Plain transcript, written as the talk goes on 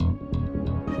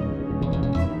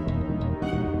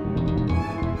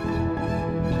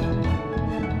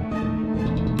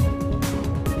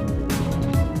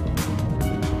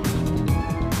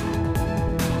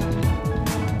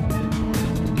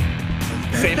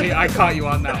I caught you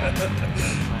on that one.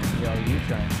 Yo, you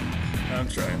trying? I'm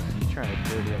trying. You trying to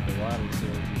dirty up the water, so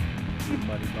you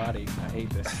muddy body. I hate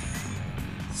this.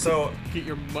 So, Get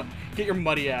your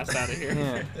muddy ass out of here.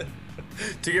 Yeah.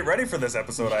 to get ready for this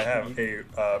episode, I have a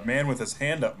man with his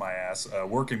hand up my ass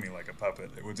working me like a puppet.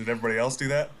 Did everybody else do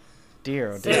that?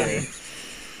 Dear, oh dear.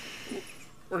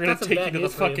 We're gonna Got some take you bad to the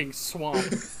news for you. fucking swamp.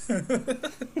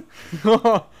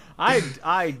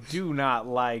 I do not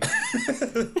like.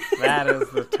 That is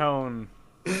the tone.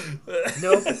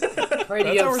 Nope.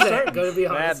 Pretty That's how we're upset. starting. Gonna be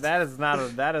honest. That is not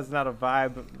a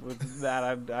vibe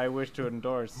that I wish to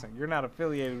endorse. You're not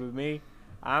affiliated with me.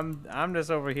 I'm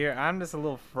just over here. I'm just a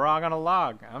little frog on a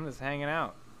log. I'm just hanging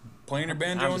out. Playing your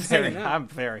banjo I'm and very, singing. I'm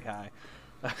very high.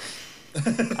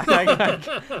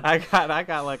 I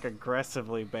got like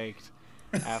aggressively baked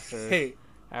after. Hey,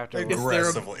 after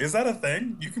Aggressively. Is that a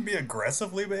thing? You can be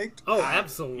aggressively baked? Oh,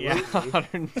 absolutely. yeah,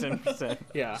 110%.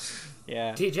 yeah.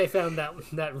 Yeah. TJ found that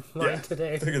line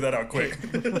today. Figured that out quick.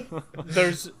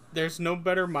 There's no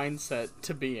better mindset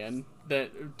to be in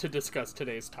to discuss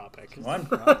today's topic. Well,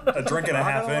 I'm a drink and a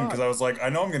half in because I was like, I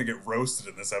know I'm going to get roasted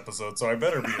in this episode, so I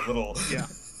better be a little... Yeah.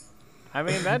 I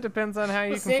mean, that depends on how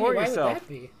you Well, Sammy, comport why would yourself. that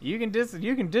be? You can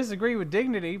disagree with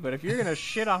dignity, but if you're gonna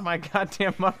shit on my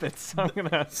goddamn Muppets, I'm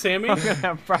gonna Sammy,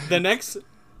 have problems.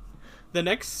 the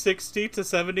next 60 to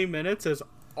 70 minutes is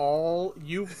all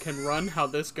you can run how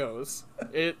this goes.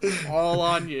 It's all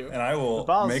on you. And I will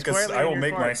ball's make squarely I in will your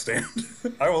make court. my stand.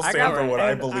 I will I stand got for it. what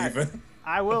I And believe in.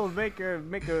 I will make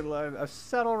a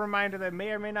subtle reminder that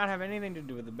may or may not have anything to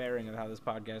do with the bearing of how this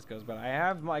podcast goes, but I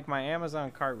have like my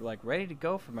Amazon cart like ready to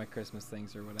go for my Christmas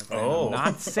things or whatever. And Oh. I'm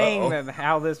not saying Uh-oh. that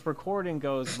how this recording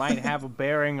goes might have a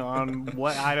bearing on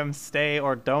what items stay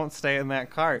or don't stay in that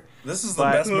cart. This is the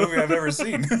But- best movie I've ever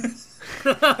seen.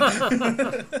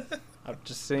 I'm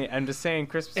just saying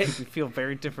Christmas can feel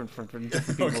very different for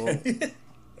different people Okay.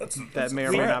 that may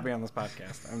or may not be on this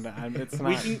podcast. It's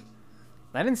We not. can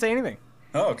I didn't say anything.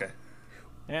 Oh, okay.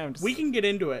 Yeah, I'm just, we can get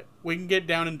into it. We can get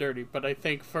down and dirty, but I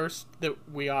think first that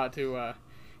we ought to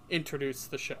introduce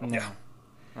the show. No. Yeah.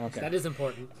 Okay. That is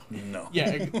important. No.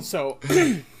 Yeah, so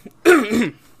it's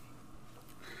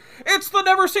the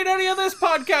Never Seen Any of This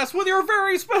podcast with your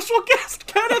very special guest,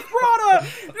 Kenneth Brana.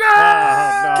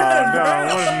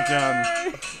 No, what have you done?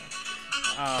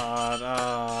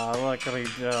 Look at him.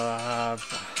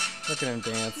 Look at him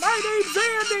dance. My name's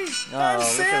Andy. Oh, look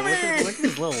Sammy! at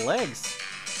his little legs.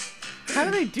 How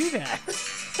do they do that? Oh,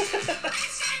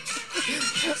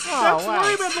 That's wow.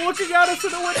 Raymond looking at us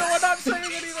in the window and not saying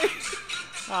anything.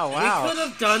 Oh, We wow. could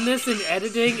have done this in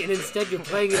editing, and instead you're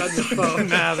playing it on your phone.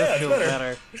 Nah, this feels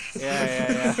better.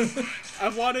 Yeah. I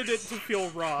wanted it to feel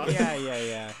raw.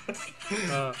 Yeah.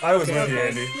 I was with you,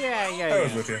 Andy. Yeah. I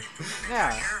was with you.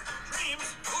 Yeah.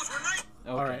 Okay.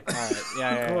 All right.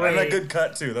 Yeah. And that good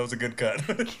cut, too. That was a good cut.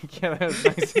 Yeah, that was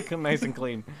nice and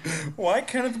clean. Why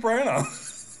Kenneth Branagh?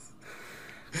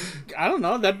 I don't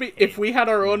know. That'd be if we had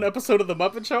our own episode of the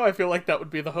Muppet Show. I feel like that would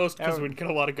be the host because That would- we'd get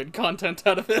a lot of good content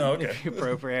out of it. Oh, okay.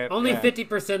 Appropriate. Only yeah.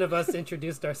 50% of us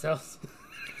introduced ourselves.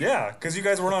 Yeah, because you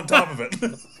guys weren't on top of it.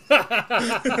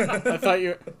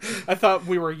 I thought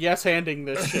we were yes-handing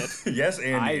this shit. Yes,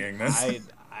 Andying this.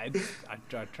 I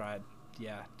tried.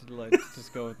 Yeah, let's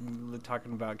just go with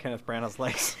talking about Kenneth Branagh's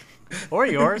legs, or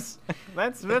yours.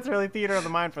 That's really theater of the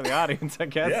mind for the audience, I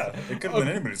guess. Yeah, it could have been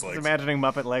anybody's Just legs. imagining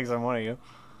Muppet legs on one of you.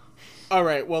 All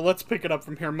right, well, let's pick it up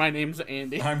from here. My name's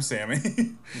Andy. I'm Sammy.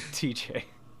 TJ.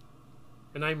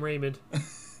 And I'm Raymond.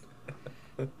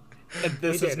 And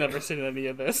this We has did. never seen any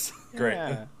of this. Great.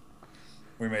 Yeah.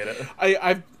 We made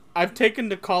it. I've taken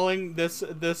to calling this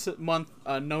month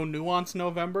No Nuance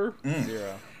November,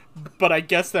 0. but I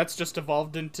guess that's just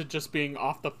evolved into just being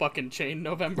off the fucking chain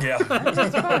November. Yeah.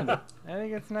 It's fun. I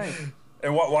think it's nice.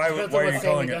 And why Depends are on you what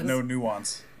calling Sammy it does. No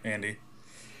Nuance, Andy?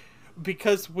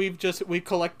 Because we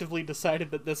collectively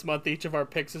decided that this month each of our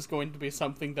picks is going to be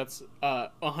something that's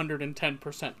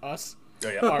 110% us. Oh,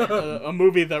 yeah. A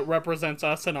movie that represents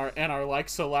us and our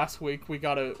likes. So last week we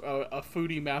got a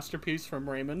foodie masterpiece from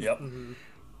Raymond. Yep.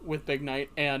 With Big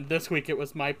Night, and this week it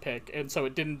was my pick, and so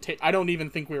it didn't take. I don't even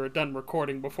think we were done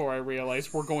recording before I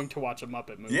realized we're going to watch a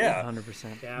Muppet movie. Yeah.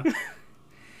 100%. Yeah.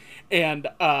 And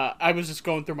I was just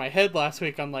going through my head last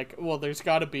week. I'm like, well, there's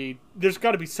got to be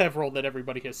several that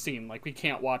everybody has seen. Like we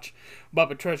can't watch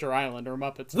Muppet Treasure Island or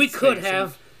Muppets. We in could Space,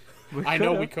 have. I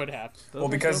know we could have. Well,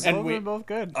 because And those we- are both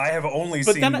good. I have only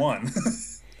But seen then one.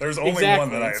 There's only Exactly,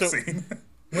 one that I have so- seen.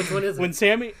 Which one is it? When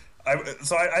Sammy, I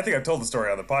think I've told the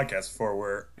story on the podcast before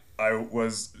where it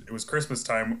was Christmas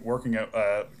time working at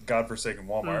Godforsaken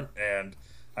Walmart, and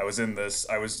I was in this.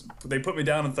 They put me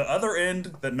down at the other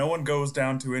end that no one goes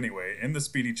down to anyway, in the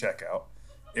speedy checkout.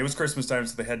 It was Christmas time,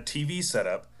 so they had TV set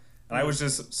up, and I was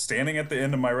just standing at the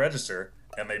end of my register,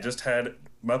 and they just had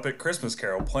Muppet Christmas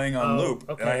Carol playing on loop,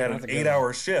 okay. and I had That's an a good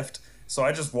 8-hour shift. So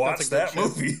I just watched That's that a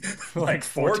good movie like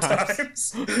 4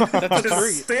 times. That's a just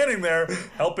treat. standing there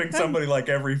helping somebody like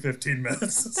every 15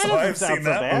 minutes. So doesn't I've sound seen so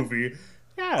that bad. movie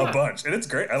Yeah. a bunch, and it's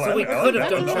great. I So like we it. could have that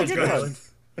done one. That was Treasure good. Island.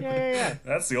 Yeah.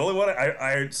 That's the only one.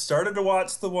 I started to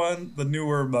watch the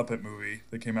newer Muppet movie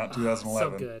that came out in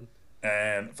 2011, So good.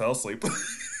 and fell asleep.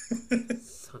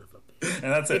 Son of a bitch.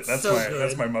 And that's it. It's That's so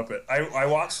that's good. my Muppet. I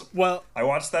watched Well,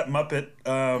 that Muppet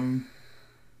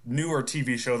newer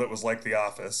TV show that was like The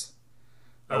Office.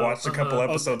 I watched a couple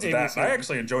episodes of that. ABC. I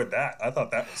actually enjoyed that. I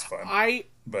thought that was fun. I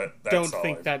But that's don't all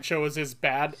think that show is as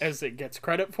bad as it gets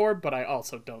credit for, but I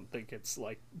also don't think it's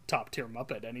like top tier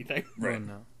Muppet anything. Right. Oh,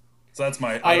 no. So that's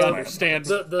my. I that's my understand.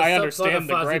 The I subplot understand of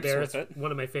the Fozzie gripes Bear with is it.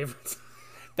 one of my favorites.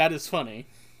 That is funny.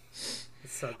 It's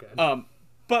so good.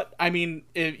 But I mean,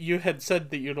 you had said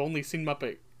that you'd only seen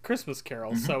Muppet Christmas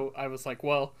Carol, Mm-hmm. so I was like,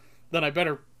 well, then I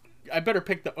better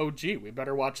pick the OG. We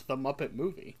better watch the Muppet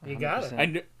movie. You got it. 100%. I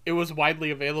knew it was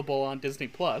widely available on Disney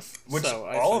Plus. Which so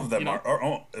I all said, of them you know,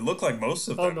 are. It looked like most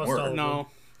of them Almost were. all of them. No,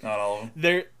 Not all of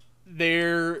them.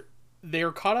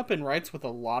 they're caught up in rights with a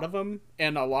lot of them,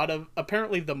 and a lot of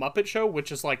apparently the Muppet Show,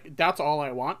 which is like that's all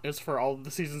I want is for all of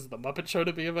the seasons of the Muppet Show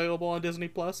to be available on Disney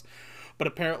Plus. But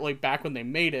apparently, back when they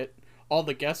made it, all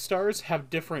the guest stars have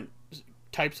different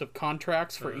types of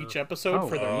contracts for each episode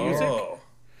for their music. Oh,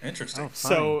 interesting.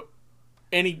 So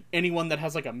anyone that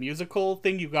has like a musical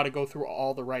thing, you've got to go through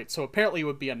all the rights. So apparently it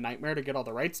would be a nightmare to get all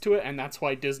the rights to it, and that's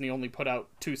why Disney only put out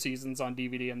 2 seasons on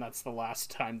DVD, and that's the last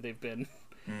time they've been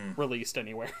released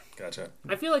anywhere. Gotcha.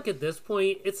 I feel like at this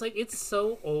point, it's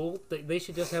so old that they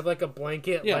should just have like a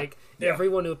blanket. Yeah. Like Yeah.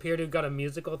 everyone who appeared who got a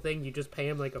musical thing, you just pay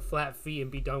them like a flat fee and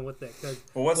be done with it. 'Cause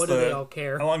Well, what's what the? do they all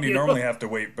care? How long do you know? normally have to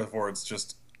wait before it's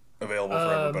just available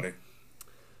for everybody?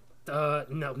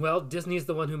 No, well, Disney's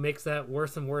the one who makes that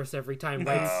worse and worse every time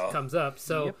rights comes up.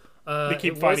 So They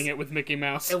keep fighting it with Mickey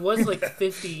Mouse. It was like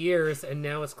 50 years, and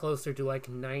now it's closer to like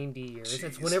 90 years.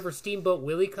 It's Jeez. whenever Steamboat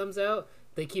Willie comes out,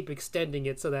 they keep extending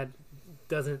it so that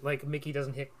doesn't like Mickey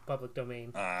doesn't hit public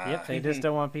domain. Yep, they just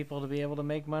don't want people to be able to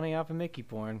make money off of Mickey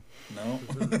porn. No.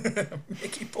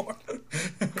 Mickey porn.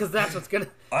 Because that's what's gonna.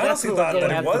 I that's honestly what we're thought going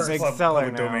that it That's was the big public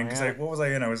seller domain now, because yeah. what was I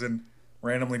in? I was in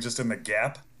randomly just in the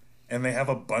Gap, and they have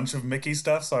a bunch of Mickey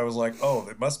stuff. So I was like, oh,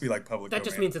 it must be like public That domain.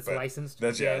 just means it's but licensed.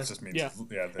 That's Yeah. It just means Yeah,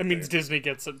 that it means they- Disney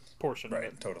gets a portion of right.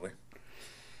 it. Totally.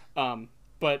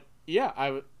 But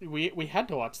yeah, we had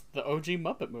to watch the OG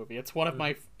Muppet movie. It's one of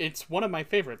my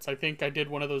favorites. I think I did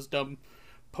one of those dumb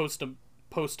post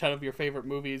 10 of your favorite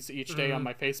movies each day on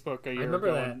my Facebook a year remember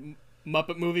ago. that. And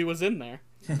Muppet movie was in there.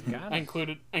 Got I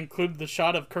it. included the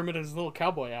shot of Kermit in his little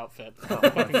cowboy outfit.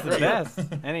 It's the best.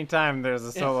 Anytime there's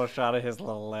a solo shot of his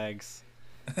little legs,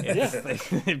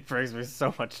 it brings me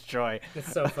so much joy.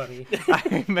 It's so funny.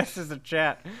 I messaged the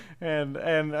chat, and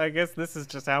I guess this is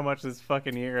just how much this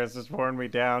fucking year has just worn me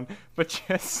down. But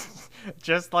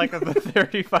just like the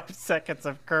 35 seconds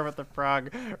of Kermit the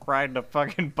Frog riding a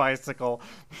fucking bicycle,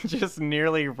 just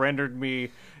nearly rendered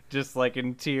me just like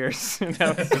in tears, and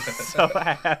I was just so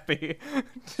happy.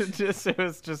 It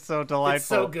was just so delightful. It's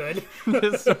so good.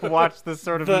 Just to watch this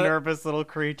sort of The- nervous little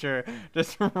creature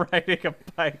just riding a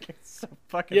bike. It's so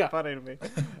fucking Yeah. funny to me.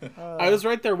 I was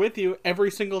right there with you. Every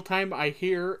single time I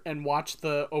hear and watch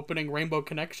the opening Rainbow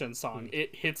Connection song,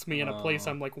 it hits me in a place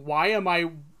I'm like, why am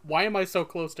I so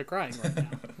close to crying right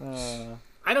now?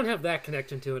 I don't have that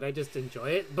connection to it. I just enjoy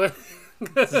it. But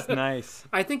It's nice.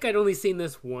 I think I'd only seen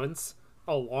this once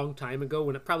a long time ago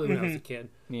when I was a kid.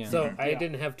 Yeah. So I Yeah.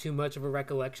 didn't have too much of a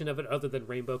recollection of it other than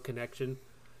Rainbow Connection.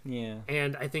 Yeah.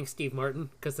 And I think Steve Martin,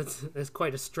 because it's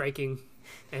quite a striking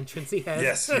entrance he has.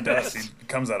 Yes, he does. He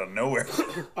comes out of nowhere.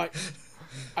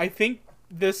 I think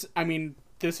this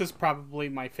is probably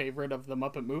my favorite of the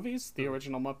Muppet movies, the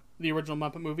original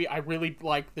Muppet movie. I really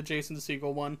like the Jason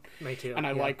Segel one. Me too. And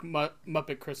I yeah. like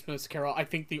Muppet Christmas Carol. I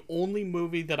think the only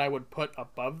movie that I would put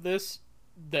above this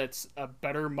that's a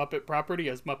better Muppet property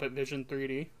is Muppet Vision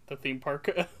 3D, the theme park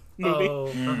movie. Oh,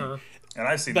 uh-huh. And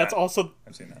I've seen That's that. also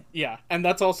I've seen that. yeah, and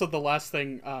that's also the last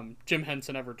thing Jim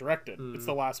Henson ever directed. It's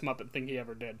the last Muppet thing he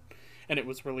ever did, and it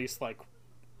was released like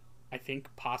I think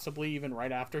possibly even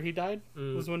right after he died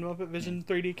was when Muppet Vision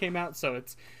 3D came out. So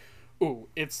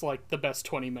it's like the best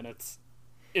 20 minutes.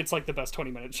 It's like the best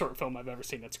 20-minute short film I've ever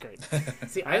seen. It's great.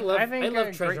 See, I love think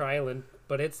Treasure great- Island,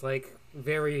 but it's like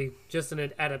very just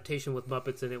an adaptation with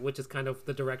Muppets in it, which is kind of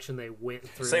the direction they went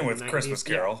through. Same in with the 90s. Christmas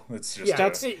Carol. It's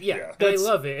just Yeah, I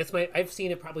love it. It's I've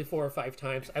seen it probably 4 or 5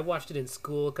 times. I watched it in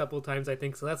school a couple of times, I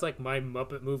think. So that's like my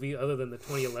Muppet movie, other than the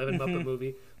 2011 Muppet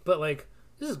movie. But like,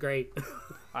 this is great.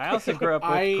 I also grew up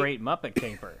with Great Muppet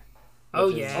Caper. Oh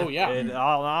which is yeah. an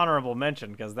honorable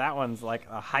mention, because that one's like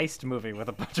a heist movie with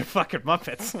a bunch of fucking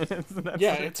Muppets.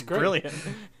 It's great. Brilliant.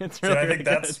 It's See, really, I think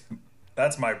really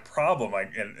that's my problem.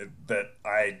 That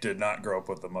I did not grow up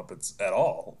with the Muppets at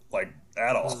all, like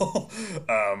at all.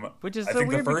 Which is I so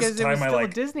think weird the first because it was time still I a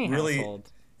Disney really,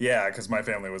 household. yeah, because my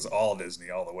family was all Disney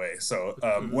all the way. So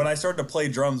when I started to play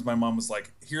drums, my mom was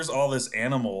like, "Here's all this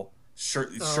animal."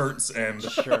 Shirts and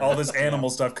all this animal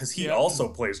stuff because he also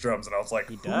plays drums, and I was like,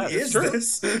 "Who does. is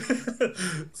this?"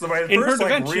 So my In her first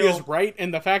defense, real, she is right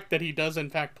in the fact that he does in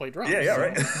fact play drums. yeah,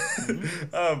 right.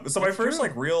 So my first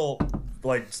real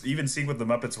even scene with the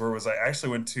Muppets was I actually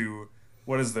went to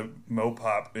what is the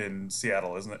Mopop in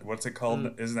Seattle, isn't it? What's it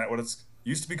called? Isn't that what it's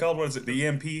used to be called? What is it? The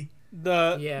EMP?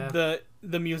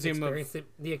 The museum of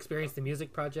Experience the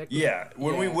Music Project. Yeah,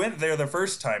 when we went there the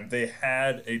first time, they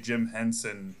had a Jim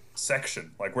Henson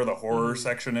section, like where the horror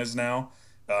section is now.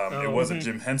 It was a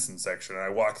Jim Henson section, and I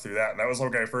walked through that, and that was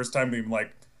like my first time being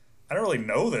like, I don't really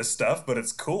know this stuff, but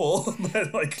it's cool.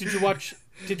 But, like, Did you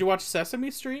watch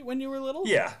Sesame Street when you were little?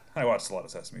 yeah, I watched a lot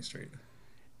of Sesame Street.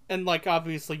 And like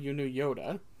obviously you knew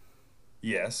Yoda.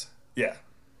 Yes, yeah,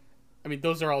 I mean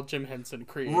those are all Jim Henson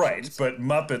creations. right. But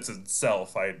Muppets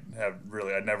itself, I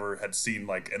never had seen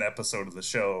like an episode of the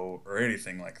show or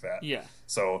anything like that. Yeah.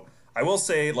 So I will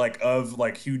say, like, of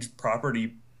like huge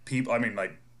property people, I mean,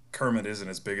 like Kermit isn't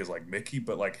as big as like Mickey,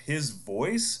 but like his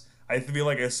voice, I feel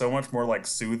like is so much more like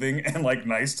soothing and like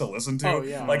nice to listen to. Oh,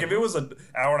 yeah. Like if it was an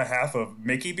hour and a half of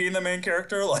Mickey being the main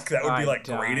character, like that would be like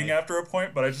grating after a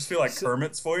point. But I just feel like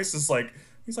Kermit's voice is like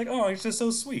he's like, oh, he's just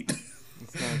so sweet.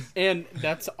 And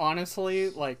that's honestly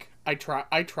like I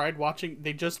tried watching.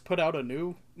 They just put out a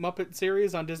new Muppet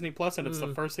series on Disney Plus, and it's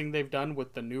the first thing they've done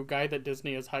with the new guy that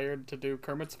Disney has hired to do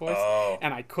Kermit's voice. Oh.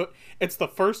 And it's the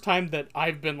first time that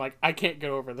I've been like, I can't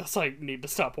get over this. I need to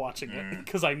stop watching it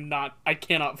because I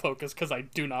cannot focus because I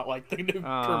do not like the new Kermit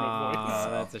voice.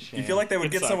 That's a shame. You feel like they would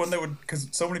get sucks. someone that would, because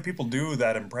so many people do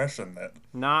that impression that.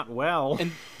 Not well.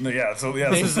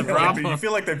 This is the problem. You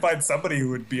feel like they'd find somebody who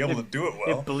would be able to do it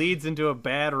well. It bleeds into a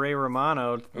bad Ray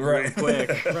Romano real Right.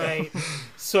 quick. Right.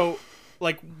 So,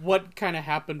 like, what kind of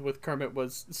happened with Kermit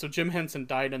was, so Jim Henson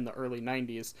died in the early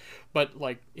 90s, but,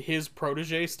 like, his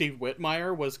protege, Steve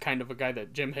Whitmire, was kind of a guy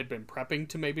that Jim had been prepping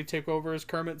to maybe take over as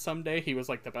Kermit someday. He was,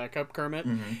 like, the backup Kermit.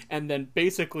 Mm-hmm. And then,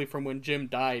 basically, from when Jim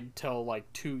died till,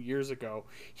 like, 2 years ago,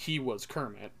 he was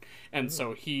Kermit. And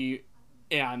so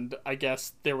and I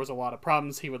guess there was a lot of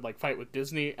problems. He would, like, fight with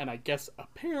Disney, and I guess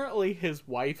apparently his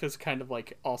wife is kind of,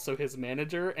 like, also his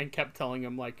manager, and kept telling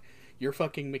him, like, you're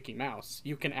fucking Mickey Mouse.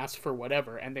 You can ask for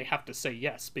whatever, and they have to say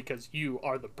yes because you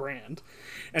are the brand.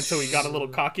 And so he got a little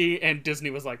cocky, and Disney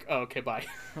was like, oh, okay, bye.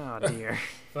 Oh, dear.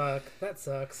 Fuck, that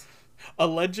sucks.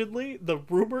 Allegedly, the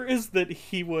rumor is that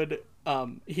he would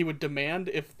demand,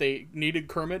 if they needed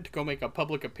Kermit to go make a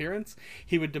public appearance,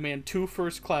 he would demand 2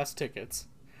 first-class tickets.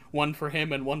 One for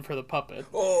him and one for the puppet.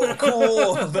 Oh,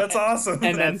 cool! That's awesome.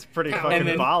 And then, That's pretty fucking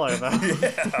baller,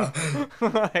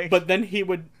 though. but then he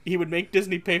would make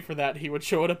Disney pay for that. He would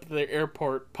show it up at the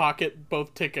airport, pocket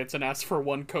both tickets, and ask for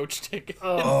 1 coach ticket,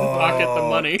 and pocket the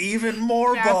money. Even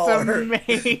more That's baller.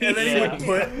 amazing. And then he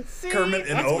would put Kermit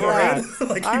in overhead.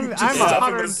 Like I'm just stuff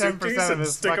him in a 110% suitcase of and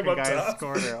this stick him fucking up guy's top.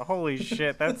 corner. Holy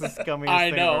shit, that's the scummiest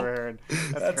I thing know. I've ever heard.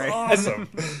 That's great. awesome.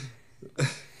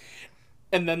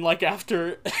 And then, like,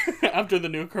 after the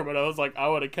new Kermit, I was like, I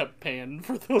would have kept paying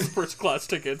for those first class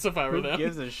tickets if I were Who them.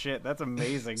 gives a shit? That's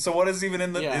amazing. So what is even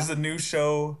in the? Yeah. Is the new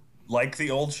show like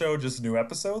the old show, just new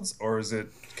episodes, or is it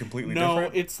completely No,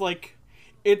 different? it's like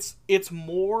it's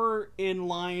more in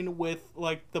line with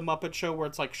like the Muppet Show, where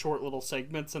it's like short little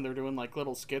segments and they're doing like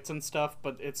little skits and stuff,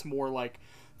 but it's more like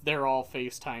they're all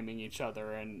FaceTiming each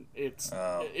other, and it's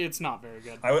not very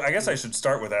good. I guess I should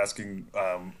start with asking,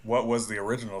 what was the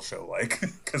original show like?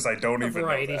 Because I don't even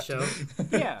Variety know that.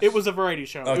 show. Yeah. It was a variety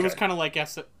show. Okay. It was kind of like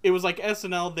it was like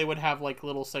SNL. They would have like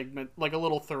little segment, like a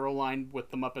little thorough line with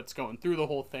the Muppets going through the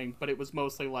whole thing, but it was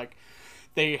mostly like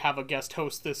they have a guest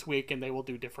host this week, and they will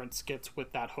do different skits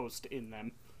with that host in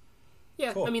them.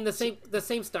 Yeah, Cool. I mean the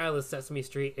same style as Sesame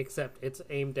Street, except it's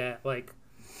aimed at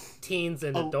teens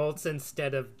and adults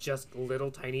instead of just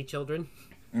little tiny children.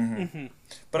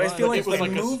 But I feel like it was the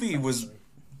like movie was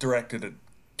directed at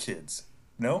kids.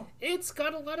 No? It's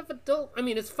got a lot of adult. I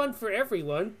mean, it's fun for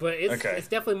everyone, but it's Okay. it's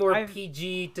definitely more I've-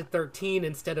 PG to 13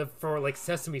 instead of for like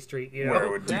Sesame Street. You know, Where it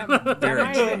would be That very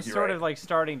might have been you're sort right. of like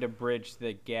starting to bridge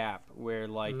the gap where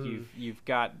like you've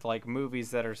got like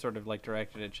movies that are sort of like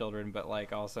directed at children, but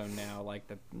like also now like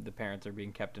the parents are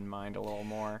being kept in mind a little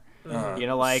more. You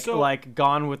know, like So- like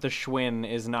Gone with the Schwinn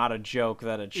is not a joke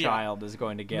that a child is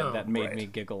going to get No. that made Right. me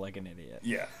giggle like an idiot.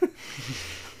 Yeah.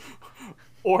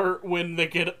 Or when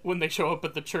they show up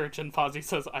at the church and Fozzie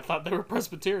says, "I thought they were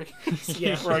Presbyterians,"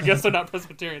 Yeah. or I guess they're not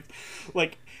Presbyterians.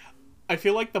 Like, I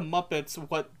feel like the Muppets,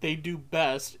 what they do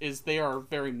best is they are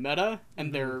very meta,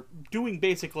 and they're doing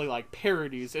basically like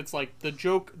parodies. It's like the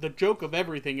joke of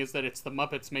everything is that it's the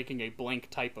Muppets making a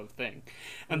blank type of thing,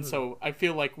 and so I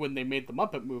feel like when they made the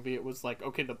Muppet movie, it was like,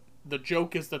 okay, the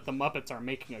joke is that the Muppets are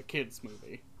making a kids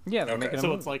movie. Yeah, they're Okay. making a So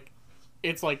movie.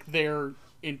 it's like their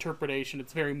interpretation.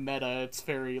 It's very meta. It's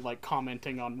very like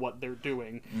commenting on what they're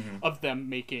doing, of them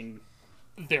making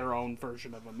their own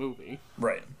version of a movie,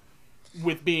 Right.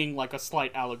 with being like a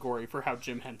slight allegory for how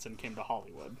Jim Henson came to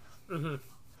Hollywood. you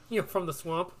know, from the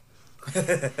swamp,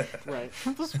 Right.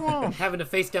 The swamp. having to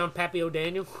face down Pappy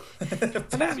O'Daniel.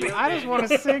 I just want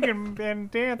to sing and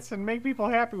dance and make people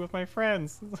happy with my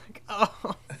friends. It's like,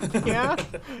 oh, yeah,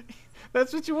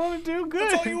 that's what you want to do.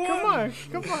 Good. all you Come want.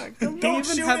 on. He Don't even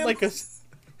shoot had him. like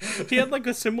he had like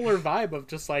a similar vibe of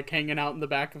just like hanging out in the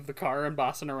back of the car and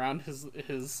bossing around his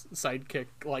sidekick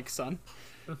like son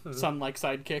like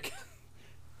sidekick.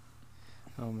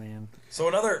 Oh man. So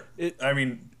another, It- I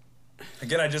mean,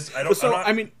 again, I don't. So, I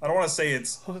I mean- don't want to say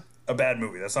it's a bad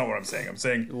movie. That's not what I'm saying. I'm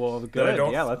saying Well, that I good.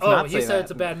 don't. Yeah, let's Oh, not you say said that.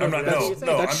 it's a bad I'm movie. not. That's what No, you're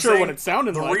saying. no. That's I'm sure what saying it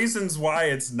sounded the like. reasons why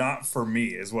it's not for me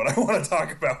is what I want to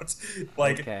talk about.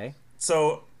 Like, Okay.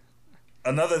 so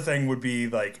another thing would be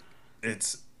like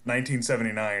it's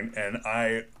 1979, and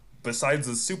I, besides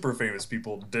the super famous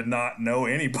people, did not know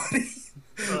anybody.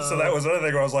 So that was another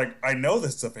thing where I was like, I know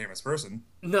this is a famous person.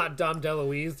 Not Dom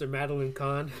DeLuise or Madeline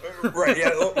Kahn. Right, yeah,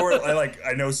 or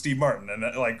I know Steve Martin and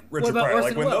like Richard about Pryor. Like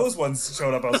Orson when Welles? those ones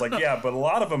showed up, I was like, yeah, but a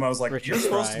lot of them I was like, Richard you're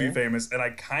supposed to be Pryor. famous, and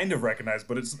I kind of recognize,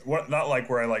 but it's not like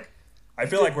where I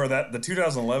feel like where the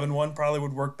 2011 one probably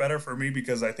would work better for me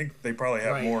because I think they probably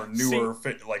have Right. more newer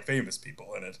like famous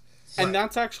people in it. And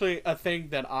that's actually a thing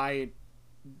that I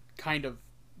kind of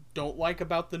don't like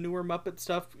about the newer Muppet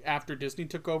stuff after Disney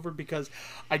took over, because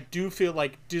I do feel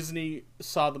like Disney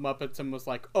saw the Muppets and was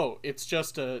like, oh, it's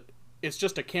just a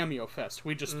cameo fest.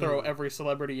 We just throw every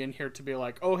celebrity in here to be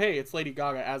like, oh, hey, it's Lady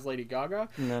Gaga as Lady Gaga.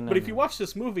 No, But if you watch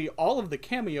this movie, all of the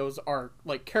cameos are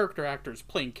like character actors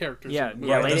playing characters. Yeah, in the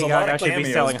yeah. movie. there's Lady a lot Gaga of should be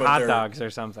cameos, selling but hot they're- dogs or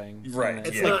something. Right, And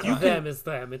It's yeah. not you them as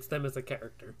them. It's them as a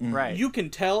character. Right. You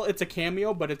can tell it's a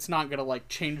cameo, but it's not gonna like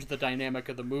change the dynamic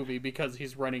of the movie because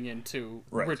he's running into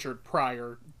Right. Richard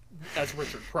Pryor as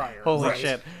Richard Pryor. Holy Right.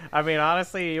 shit! I mean,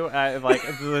 honestly, you like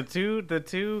the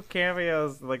two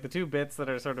cameos, like the two bits that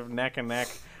are sort of neck and neck,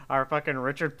 are fucking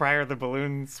Richard Pryor, the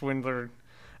balloon swindler,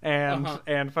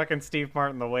 and fucking Steve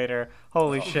Martin, the waiter.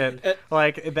 Holy shit!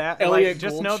 Like that. Elliot like,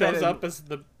 just Gould know that shows it- up as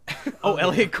the. Oh,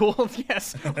 Elliot Gould,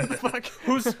 yes. What the fuck?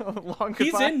 Who's Long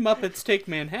he's Goodbye? in Muppets Take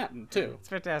Manhattan too, It's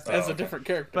fantastic. as a okay. different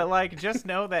character. But like, just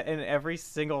know that in every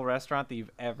single restaurant that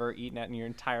you've ever eaten at in your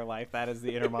entire life, that is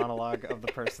the inner monologue of the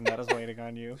person that is waiting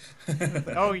on you.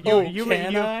 Oh, you, Oh, you,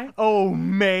 can you, I? Oh,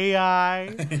 may I?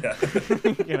 Yeah.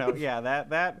 You know, yeah,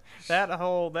 that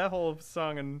whole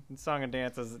song and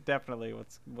dance is definitely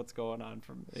what's going on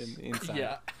from inside.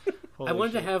 yeah, Holy I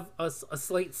wanted shit. to have a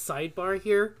slight sidebar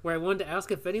here where I wanted to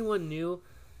ask if anyone knew,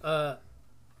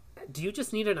 do you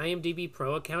just need an IMDb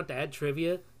Pro account to add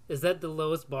trivia? Is that the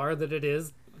lowest bar that it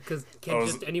is? Because can Oh,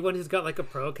 just anyone who's got like a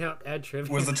Pro account add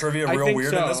trivia? Was the trivia I real think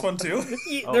weird in so. this one too?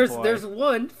 Oh, there's boy. there's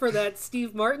one for that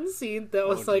Steve Martin scene that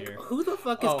was like, dear. who the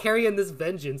fuck is Oh. carrying this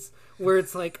vengeance? Where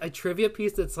it's like a trivia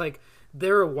piece that's like,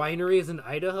 there are wineries in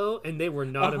Idaho and they were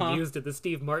not amused at the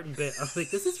Steve Martin bit. I was like,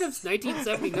 this is from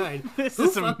 1979. This Who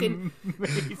is fucking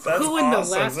That's who in the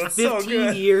awesome. last That's so 15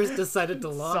 good. years decided to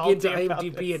log Salty into about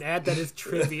IMDb this. and add that as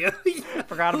trivia?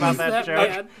 Forgot about Who's that joke.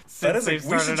 man? That is. Since they We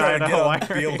should started try to Idaho get him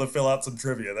to be able Winery. to fill out some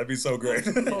trivia. That'd be so great.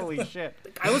 Holy shit!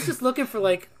 I was just looking for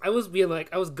I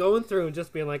was going through and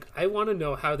just being like, I want to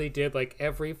know how they did like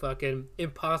every fucking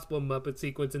impossible Muppet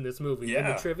sequence in this movie. And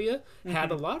Yeah. the trivia had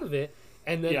a lot of it.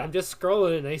 And then Yeah. I'm just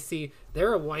scrolling and I see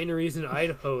there are wineries in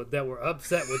Idaho that were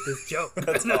upset with this joke.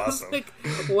 That's and I was awesome. like,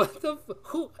 what the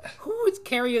who is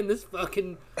carrying this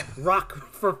fucking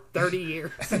rock for 30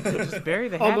 years? Just bury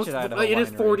the Almost hatchet, Idaho it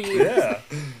is Winery. 40 years. Yeah.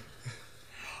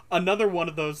 Another one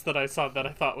of those that I saw that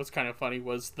I thought was kind of funny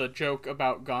was the joke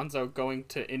about Gonzo going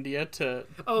to India to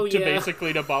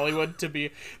basically to Bollywood to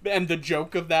be, and the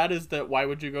joke of that is that why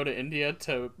would you go to India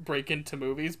to break into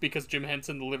movies, because Jim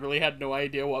Henson literally had no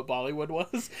idea what Bollywood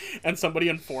was, and somebody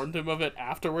informed him of it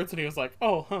afterwards, and he was like,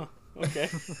 oh, huh, okay.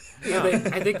 Yeah,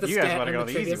 I think the You guys stat wanna on go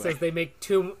the the easy trivia way. says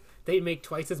they make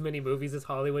twice as many movies as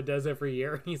Hollywood does every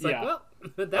year. And he's like, Yeah. well,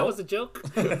 that was a joke.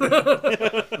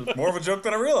 More of a joke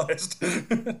than I realized.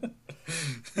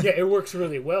 Yeah, it works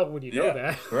really well when you know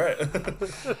that. Right.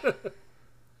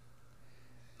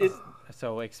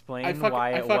 So explain I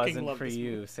why it fucking wasn't love for this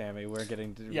you, movie. Sammy. We're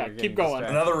getting Yeah, we're keep getting going.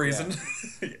 distracted. Another reason.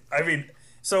 I mean,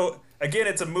 so again,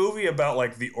 it's a movie about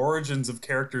like the origins of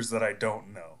characters that I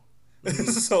don't know.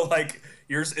 So like,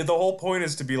 the whole point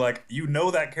is to be like, you know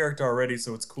that character already,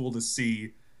 so it's cool to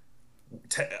see,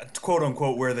 quote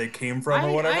unquote, where they came from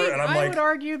or whatever. And I'm I like, would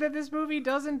argue that this movie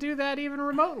doesn't do that even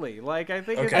remotely. Like, I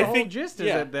think Okay. the whole I think- gist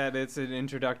yeah. is that it's an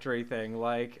introductory thing.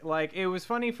 Like it was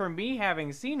funny for me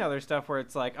having seen other stuff where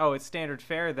it's like, oh, it's standard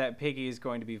fare that Piggy is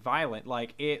going to be violent.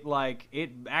 Like it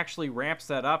actually ramps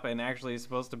that up and actually is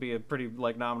supposed to be a pretty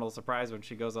like nominal surprise when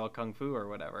she goes all kung fu or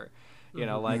whatever. You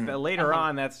know, like but later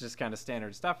on, that's just kind of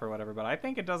standard stuff or whatever. But I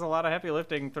think it does a lot of heavy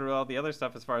lifting through all the other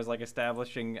stuff as far as like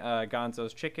establishing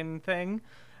Gonzo's chicken thing,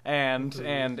 and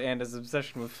his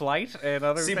obsession with flight and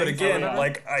other. see, things but or again, whatever.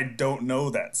 like, I don't know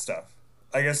that stuff.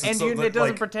 I guess it's And it doesn't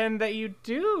like, pretend that you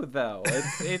do, though.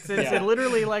 It's Yeah.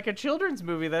 literally like a children's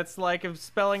movie that's like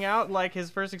spelling out like his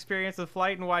first experience with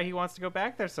flight and why he wants to go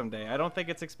back there someday. I don't think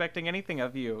it's expecting anything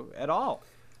of you at all.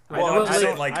 Well, I'm I'm just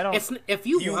saying, like, I don't. It's if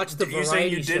you watch the you're saying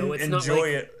variety you show, didn't it's not enjoy like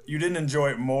it. You didn't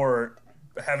enjoy it more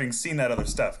having seen that other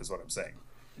stuff, is what I'm saying.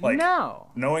 Like, No.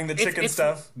 knowing the chicken it's-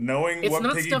 stuff, knowing it's what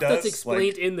not Piggy stuff does. that's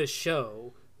explained like, in the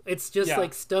show. It's just Yeah.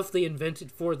 like stuff they invented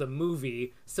for the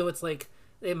movie. So it's like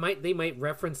they might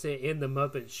reference it in the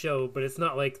Muppet Show, but it's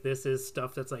not like this is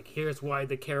stuff that's like, here's why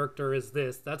the character is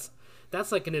this.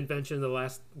 That's like an invention in the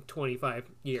last 25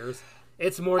 years.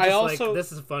 It's more just also- like,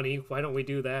 this is funny. Why don't we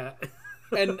do that?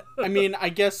 And I mean, I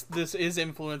guess this is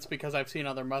influenced because I've seen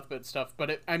other Muppet stuff, but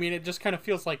it just kind of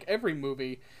feels like every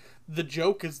movie, the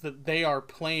joke is that they are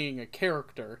playing a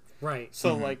character. Right.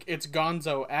 So like it's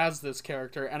Gonzo as this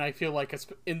character, and I feel like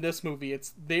in this movie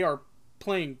they are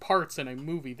playing parts in a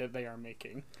movie that they are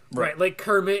making. Right. Like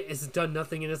Kermit has done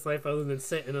nothing in his life other than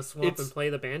sit in a swamp It's- and play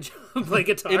the banjo, play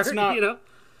guitar. It's not- you know.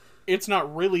 It's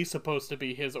not really supposed to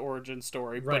be his origin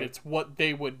story, but Right. it's what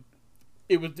they would.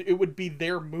 It would be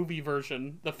their movie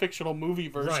version, the fictional movie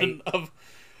version of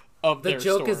The their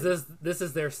joke story. is this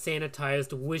is their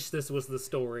sanitized wish this was the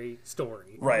story.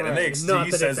 right, and Not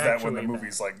he that says it's that when the actually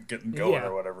movie's like getting going Yeah.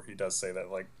 or whatever. He does say that,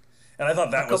 like, and I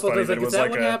thought that A was couple funny. of That like, it is was that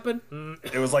like what happened?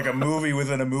 it was like a movie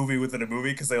within a movie within a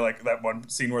movie, because they like that one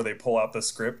scene where they pull out the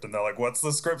script and they're like, "What's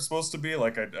the script supposed to be?"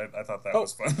 Like, I thought that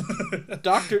was fun.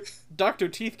 Dr.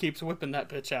 Teeth keeps whipping that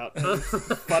bitch out.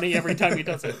 Funny every time he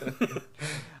does it.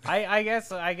 I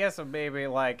guess maybe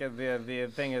like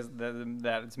the thing is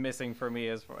that it's missing for me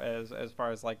as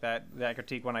far as like that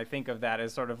critique when I think of that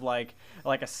is sort of like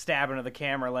a stab into the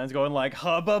camera lens going like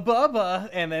hubba bubba,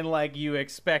 and then like you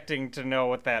expecting to know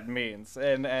what that means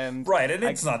and Right, and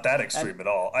it's not that extreme at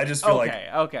all. I just feel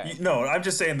Okay. No, I'm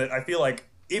just saying that I feel like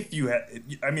if you had,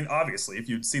 I mean, obviously, if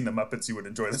you'd seen the Muppets, you would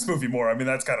enjoy this movie more. I mean,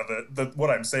 that's kind of the what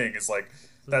I'm saying is like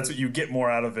that's what you get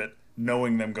more out of it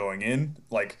knowing them going in.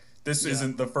 Like, this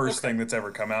isn't the first thing that's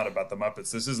ever come out about the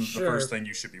Muppets. This isn't the Sure. first thing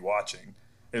you should be watching.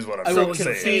 Is what I'm I trying will to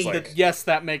say. concede It's that like, yes,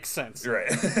 that makes sense.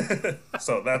 right.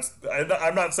 So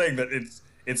I'm not saying that it's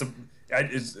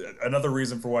another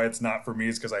reason for why it's not for me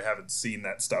is because I haven't seen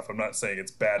that stuff. I'm not saying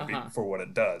it's bad for what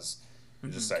it does.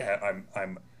 It's just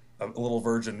I'm a little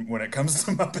virgin when it comes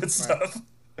to Muppet stuff.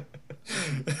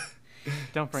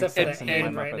 don't bring Except for sex the into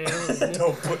end my right Muppets. now.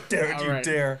 Don't put dare All you right.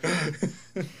 dare.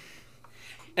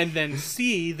 And then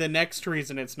C, the next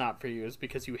reason it's not for you is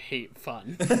because you hate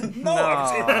fun.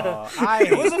 No,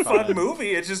 it was a fun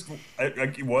movie. It just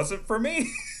it wasn't for me.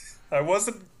 I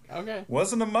wasn't Okay. a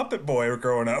Muppet boy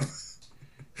growing up.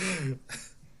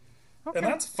 And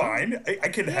that's fine. I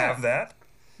can have that.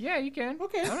 Yeah, you can.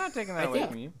 Okay. I'm not taking that away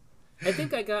from you. I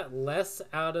think I got less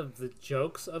out of the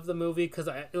jokes of the movie because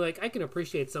I can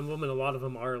appreciate some of them, and a lot of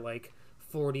them are like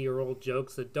 40-year-old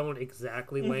jokes that don't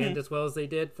exactly land as well as they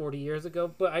did 40 years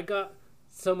ago. But I got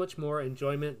so much more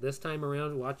enjoyment this time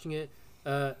around watching it.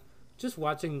 Just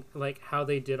watching like how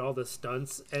they did all the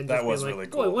stunts and That just being was like, really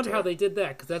oh, I cool, wonder too. how they did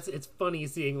that because it's funny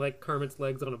seeing like Kermit's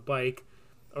legs on a bike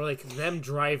or like them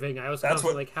driving. I was That's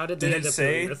constantly what. like, how did they Did end it up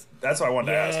say? doing this? That's what I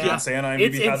wanted to ask. Did Yeah. it say on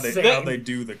It's IMDb how insane. they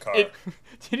do the car? It-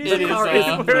 Did you It see is,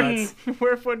 where, nuts.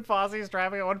 where when Fozzie's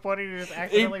driving at one point he just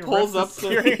accidentally pulls rips up the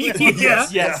the- steering wheel? Yeah.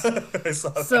 Yes. I saw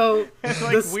that. So It's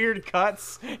like this- weird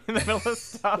cuts in the middle of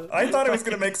stuff. I thought it was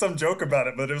gonna make some joke about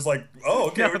it, but it was like, oh,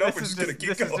 okay, No, we're this, we're is just gonna just, keep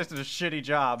this going. is just a shitty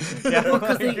job. Yeah, Well,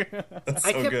 'cause like- That's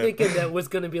I so kept good. thinking that was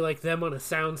going to be like them on a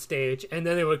soundstage, and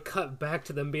then it would cut back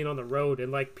to them being on the road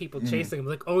and like people chasing them.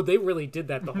 Like, oh, they really did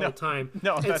that the whole time.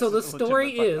 no, and that's so the a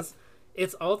story legitimate is,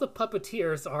 it's all the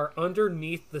puppeteers are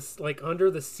underneath this, like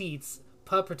under the seats,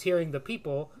 puppeteering the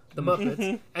people, the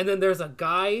Muppets, and then there's a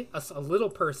guy, a little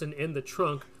person in the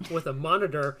trunk with a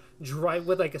monitor,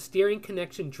 with like a steering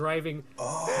connection, driving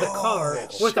the car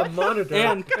with a monitor.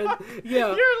 And-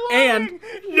 yeah, And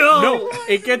no, no,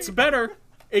 it gets better.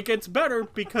 It gets better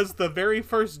because the very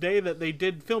first day that they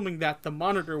did filming that, the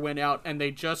monitor went out and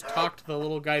they just talked the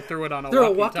little guy through it on a through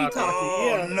a walkie-talkie.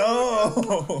 walkie-talkie. Yeah.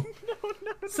 Oh no!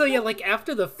 So yeah, like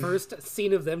after the first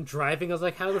scene of them driving, I was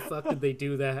like, how the fuck did they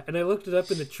do that? And I looked it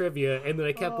up in the trivia, and then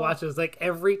I kept watching. It was like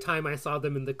every time I saw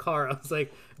them in the car, I was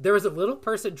like, there was a little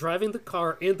person driving the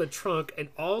car in the trunk, and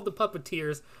all the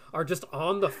puppeteers are just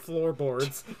on the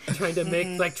floorboards trying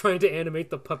to animate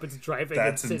the puppets driving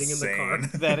That's and sitting in the car.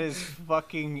 insane. That is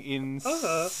fucking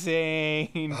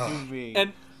insane to me.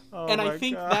 And Oh and I my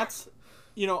think God. that's,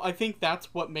 I think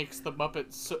that's what makes the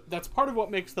Muppets. That's part of what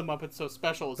makes the Muppets so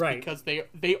special, is Right. because they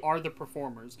are the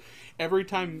performers. Every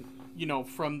time,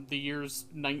 from the years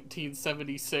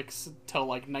 1976 till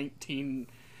like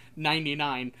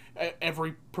 1999,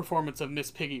 every performance of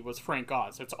Miss Piggy was Frank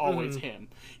Oz. It's always him.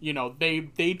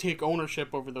 They take ownership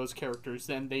over those characters,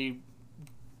 and they.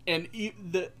 And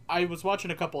I was watching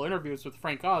a couple interviews with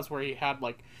Frank Oz where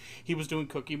he was doing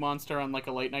Cookie Monster on like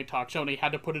a late night talk show, and he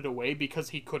had to put it away because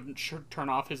he couldn't turn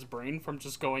off his brain from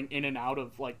just going in and out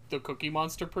of like the Cookie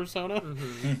Monster persona.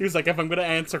 He was like, if I'm going to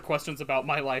answer questions about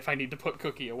my life, I need to put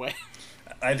Cookie away.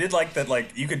 I did like that.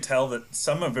 Like you could tell that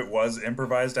some of it was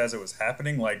improvised as it was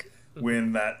happening. Like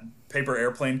when that paper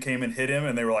airplane came and hit him,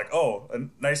 and they were like, "Oh, a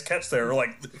nice catch there." Or like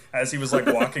as he was like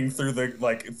walking through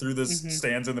the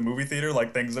stands in the movie theater,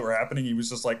 like things that were happening, he was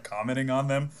just like commenting on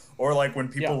them. Or like when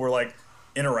people were like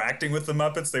interacting with the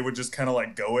Muppets, they would just kind of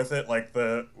like go with it. Like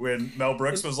when Mel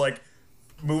Brooks was like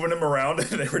moving him around, and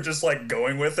they were just like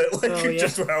going with it, like Oh, yeah.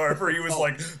 just however he was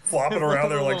like flopping around.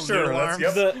 They're like, Little "Sure, noodle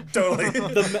that's arms.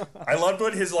 totally." I loved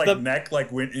when his like neck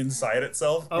like went inside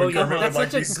itself. Oh when yeah, Kermit that's would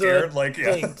like such be a scared. good Like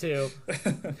yeah, thing too.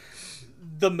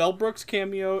 The Mel Brooks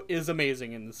cameo is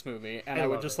amazing in this movie, and I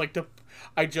would love just it. like to,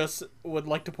 I just would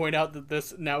like to point out that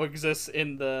this now exists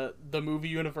in the movie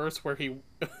universe where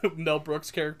Mel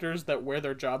Brooks characters that wear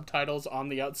their job titles on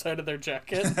the outside of their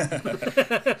jacket.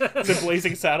 The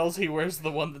Blazing Saddles, he wears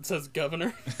the one that says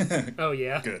Governor. Oh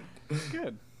yeah. good.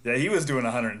 Good. Yeah, he was doing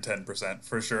 110%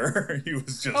 for sure. He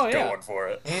was just Oh, yeah. going for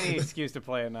it. Any excuse to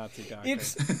play a Nazi doctor.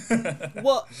 It's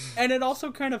well, and it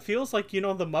also kind of feels like the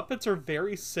Muppets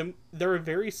are they're a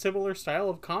very similar style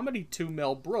of comedy to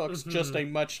Mel Brooks, just a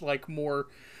much like more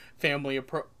family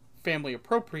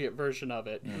appropriate version of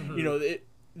it.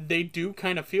 They do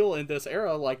kind of feel in this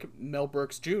era like Mel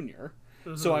Brooks Jr.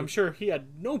 So I'm sure he had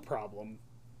no problem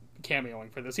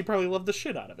cameoing for this. He probably loved the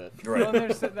shit out of it. Right. Well,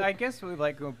 there's, I guess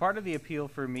part of the appeal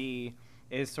for me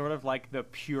is sort of like the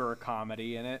pure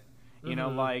comedy in it. You know,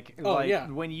 like yeah.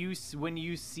 when you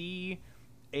see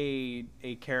a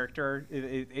character,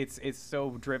 it's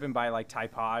so driven by like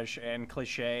typage and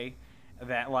cliche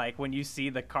that like when you see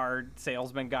the car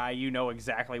salesman guy, you know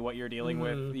exactly what you're dealing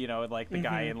with. You know, like the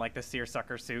guy in like the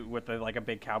seersucker suit with like a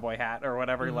big cowboy hat or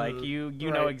whatever. Like you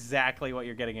know Right. exactly what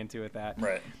you're getting into with that.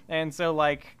 Right. And so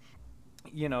like,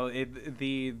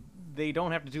 they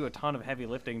don't have to do a ton of heavy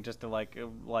lifting just to like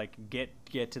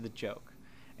get to the joke,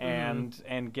 and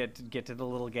get to the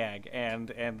little gag, and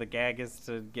the gag is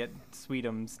to get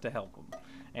Sweetums to help them,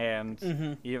 and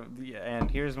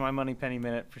and here's my money penny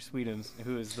minute for Sweetums,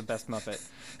 who is the best Muppet.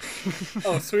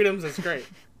 Oh, Sweetums is great.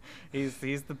 He's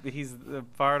the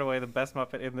far and away the best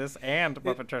Muppet in this and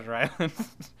Muppet Treasure Island.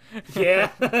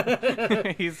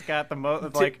 Yeah. He's got the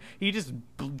most like he just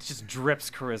drips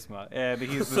charisma, and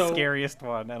he's the So- scariest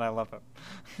one, and I love him.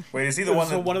 Wait, is he the one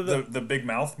So that one of the big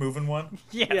mouth moving one?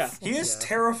 Yes. He is Yeah.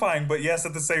 terrifying, but yes,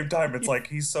 at the same time, it's like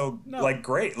he's so like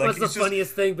great. Like That's the he's just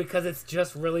funniest thing because it's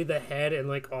just really the head and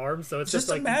like arms, so it's just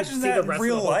like imagine you can see that the in rest of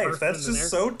real the whole life. person That's in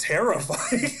just there. so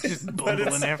terrifying. Just But bumbling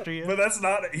it's- after you. But that's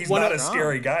not. He's One not of- a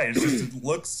scary guy. eyes. It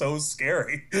looks so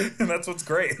scary, and that's what's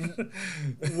great.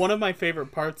 One of my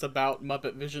favorite parts about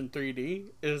Muppet Vision 3D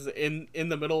is in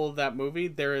the middle of that movie,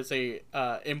 there is a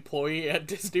employee at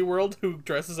Disney World who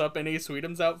dresses up in Ace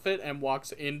Sweetum's outfit and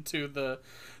walks into the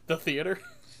theater.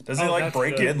 Does he like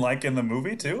break in like in the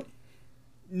movie too?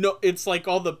 No, it's like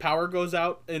all the power goes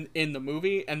out in the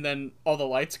movie, and then all the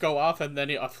lights go off, and then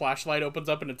a flashlight opens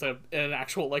up, and it's an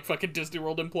actual like fucking Disney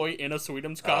World employee in a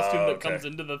Sweetums costume that comes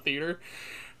into the theater.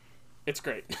 It's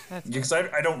great. Because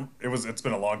I don't. It's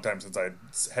been a long time since I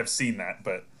have seen that,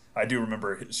 but I do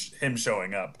remember him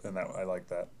showing up, and that I like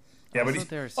that. Yeah, Also, but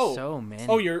there's so many.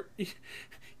 Oh, you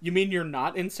mean you're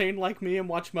not insane like me and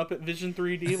watch Muppet Vision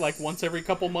 3D like once every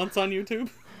couple months on YouTube?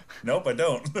 nope, I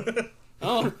don't.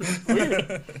 Oh,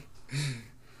 weird.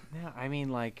 No, I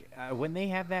mean, like, when they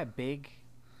have that big,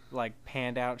 like,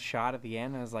 panned out shot at the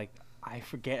end, I was like, I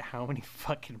forget how many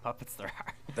fucking Muppets there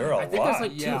are. There are a I think lot. that's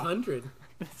like 200.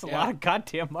 It's a lot of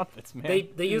goddamn Muppets, man.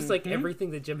 They used like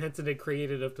everything that Jim Henson had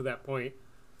created up to that point.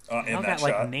 in All that that,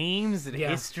 like, shot. names and Yeah.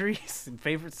 histories and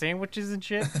favorite sandwiches and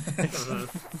shit.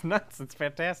 It's nuts. It's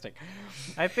fantastic.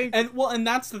 I think... And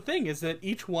that's the thing, is that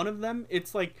each one of them,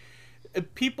 it's like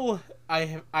people.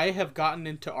 I have gotten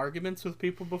into arguments with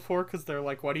people before because they're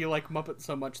like, why do you like Muppets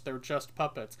so much? They're just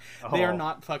puppets. They are Oh.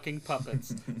 not fucking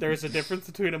puppets. There's a difference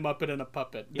between a Muppet and a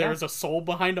puppet. Yeah. There's a soul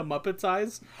behind a Muppet's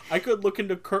eyes. I could look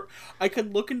into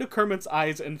Kermit's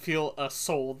eyes and feel a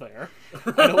soul there.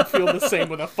 I don't feel the same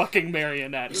with a fucking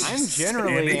marionette. I'm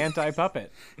generally Andy.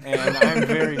 anti-puppet, and I'm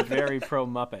very, very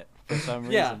pro-Muppet for some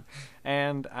reason. Yeah.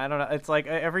 And I don't know, it's like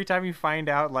every time you find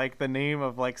out like the name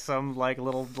of like some like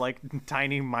little like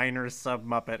tiny minor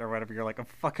sub-Muppet or whatever, you're like, oh,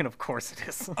 fucking of course it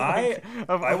is. I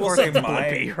of will course say it's my-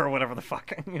 Blippi or whatever the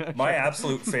fuck. You know, My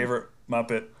absolute favorite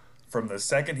Muppet from the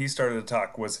second he started to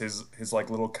talk was his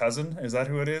like little cousin. Is that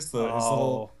who it is? His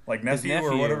little like nephew, or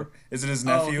nephew. whatever. Is it his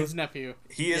Oh, nephew? his nephew.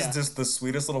 He is Yeah. just the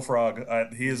sweetest little frog.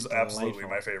 He is absolutely delightful.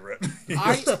 my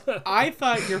favorite. I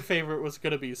thought your favorite was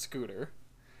gonna be Scooter.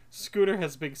 Scooter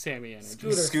has big Sammy energy.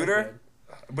 Scooter's so Scooter,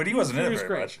 but he wasn't in it Scooter's very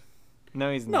great. much. no,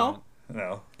 he's No, not.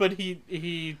 No. but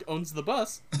he owns the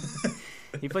bus.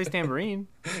 He plays tambourine,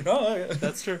 Oh, yeah.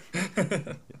 That's true.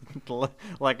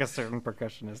 like a certain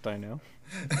percussionist I know.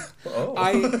 Oh.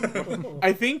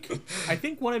 I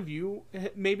think one of you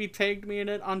maybe tagged me in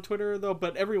it on Twitter though,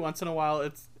 but every once in a while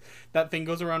it's that thing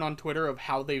goes around on Twitter of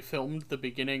how they filmed the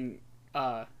beginning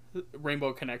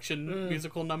Rainbow Connection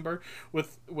musical number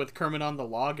with Kermit on the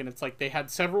log, and it's like they had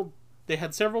several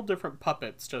different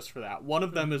puppets just for that. One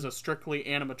of them is a strictly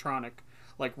animatronic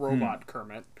like robot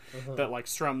Kermit that like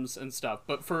strums and stuff.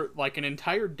 But for like an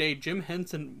entire day, Jim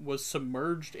Henson was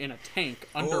submerged in a tank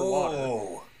underwater.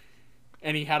 Oh.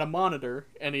 And he had a monitor,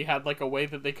 and he had like a way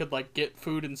that they could like get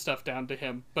food and stuff down to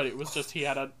him. But it was just he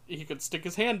could stick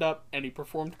his hand up, and he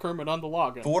performed Kermit on the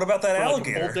log. But what about that for, like,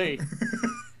 alligator? a whole day.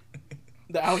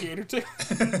 The alligator too.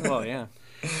 Well, yeah.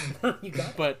 You got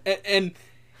it. But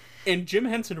and Jim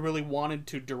Henson really wanted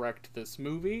to direct this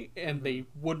movie, and they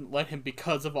wouldn't let him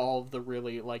because of all of the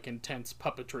really like intense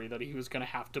puppetry that he was going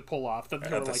to have to pull off. That they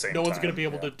At were the like, same no one's time, going to be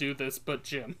able yeah. to do this, but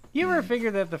Jim. You ever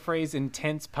figure that the phrase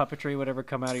intense puppetry would ever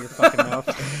come out of your fucking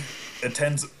mouth?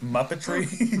 Intense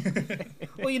Muppetry.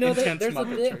 Well, you know, Intense there's a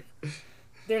puppetry. bit.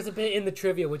 There's a bit in the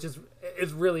trivia which is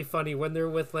really funny when they're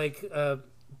with like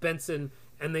Benson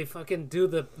and they fucking do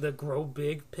the grow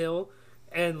big pill,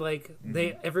 and like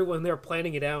everyone they're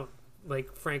planning it out,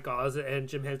 like Frank Oz and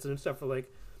Jim Henson and stuff are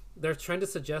like they're trying to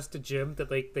suggest to Jim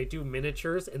that like they do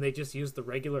miniatures and they just use the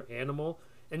regular animal.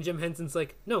 And Jim Henson's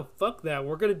like, no, fuck that.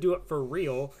 We're gonna do it for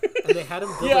real. And they had him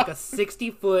build Yeah. like a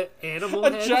 60-foot animal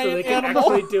A head so giant they could animal.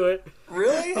 actually do it.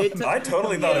 Really? It's a- I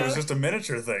totally thought it was Yeah. just a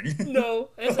miniature thing. No,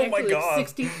 it's Oh my actually God.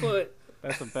 60 foot.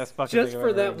 That's the best fucking Just thing I've for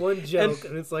ever that heard. one joke,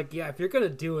 and it's like, yeah, if you're gonna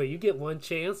do it, you get one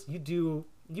chance. You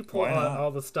pull Why out not?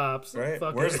 all the stops. Right?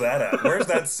 Fuck Where's it. that at? Where's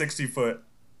that 60-foot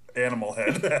animal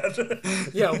head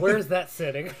at? Yeah, where's that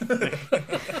sitting?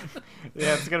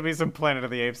 Yeah, it's gonna be some Planet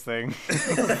of the Apes thing.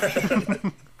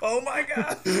 Oh my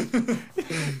god!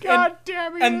 God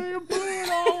damn it! and- You blew it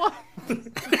all up.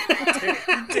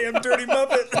 Damn dirty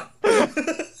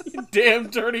Muppet! Damn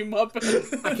dirty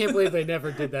Muppet. I can't believe they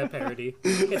never did that parody.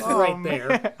 It's right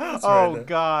there. Oh right.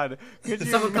 God! Could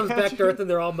you Someone comes back imagine? to Earth and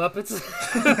they're all Muppets.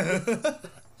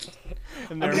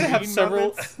 And I'm they're gonna have mean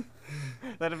several. Muppets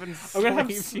that have been I'm gonna have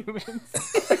enslaved humans.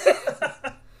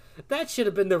 That should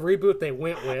have been the reboot they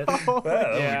went with.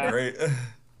 That Yeah. would be great.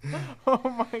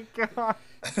 Oh my God!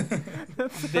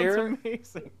 That's They're-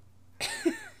 amazing.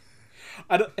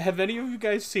 Have any of you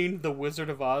guys seen the Wizard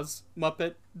of Oz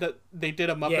Muppet? That they did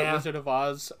a Muppet Yeah. Wizard of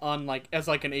Oz on like as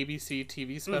like an ABC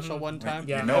TV special one time.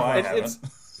 Yeah. No, I It- haven't. it's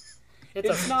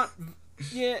It's not.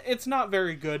 Yeah, it's not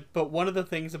very good, but one of the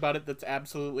things about it that's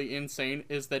absolutely insane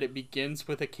is that it begins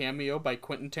with a cameo by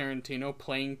Quentin Tarantino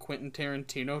playing Quentin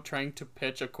Tarantino trying to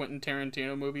pitch a Quentin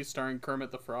Tarantino movie starring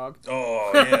Kermit the Frog.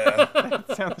 Oh, yeah.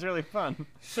 That sounds really fun.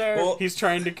 Sure. Well, He's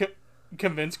trying to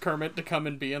convince Kermit to come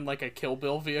and be in like a Kill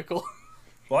Bill vehicle.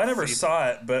 well, I never saw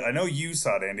it, but I know you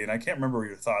saw it, Andy, and I can't remember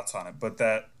your thoughts on it, but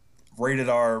that rated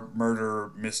R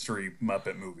murder mystery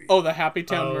Muppet movie. Oh, the Happy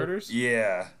Town Oh. Murders?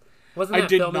 Yeah. Wasn't I that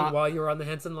did filming not- while you were on the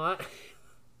Henson lot?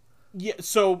 Yeah,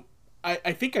 so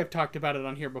I think I've talked about it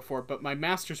on here before, but my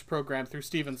master's program through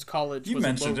Stevens College You was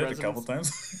mentioned a low it a couple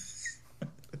residence. times.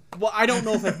 Well, I don't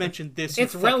know if I've mentioned this. you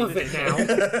It's fucking relevant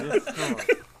idiot. now.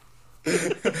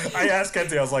 I asked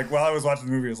Kenzie, I was like, while I was watching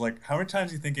the movie, I was like, how many times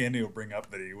do you think Andy will bring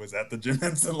up that he was at the Jim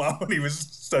Henson Law when he was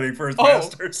studying for his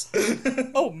master's?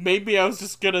 Oh, maybe I was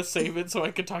just gonna save it so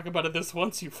I could talk about it this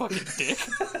once, you fucking dick.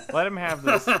 Let him have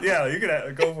this. Yeah, you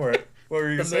can go for it. What were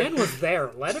you The saying? man was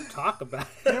there. Let him talk about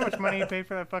You it. know how much money you paid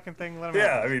for that fucking thing? Let him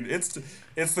Yeah, have I mean, it's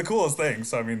the coolest thing,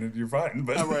 so I mean, you're fine.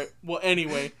 But All right. Well,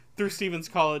 anyway, through Stevens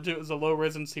College, it was a low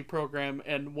residency program,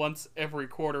 and once every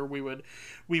quarter we would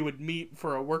meet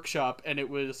for a workshop, and it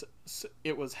was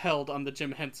held on the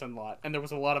Jim Henson lot, and there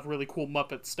was a lot of really cool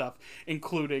Muppet stuff,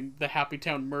 including the Happy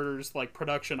Town Murders like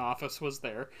production office was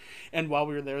there, and while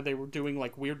we were there, they were doing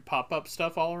like weird pop up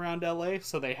stuff all around LA,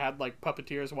 so they had like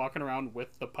puppeteers walking around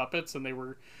with the puppets, and they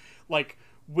were like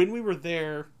when we were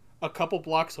there. A couple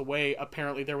blocks away,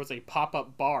 apparently there was a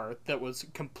pop-up bar that was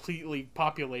completely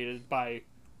populated by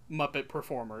Muppet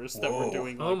performers that were Whoa.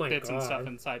 doing Oh like my bits and stuff God.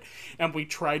 inside. And we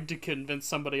tried to convince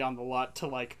somebody on the lot to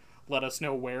like let us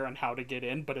know where and how to get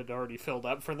in, but it already filled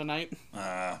up for the night.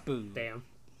 Boo. Damn.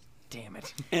 Damn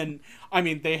it. And I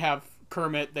mean, they have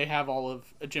Kermit, they have all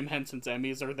of Jim Henson's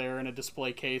Emmys are there in a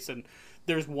display case, and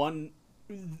there's one.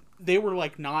 They were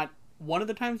like not. One of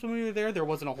the times when we were there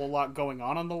wasn't a whole lot going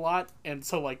on the lot, and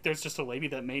so like there's just a lady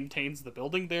that maintains the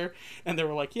building there, and they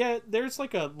were like, yeah, there's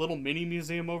like a little mini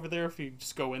museum over there. If you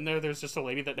just go in there's just a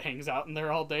lady that hangs out in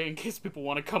there all day in case people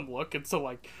want to come look. And so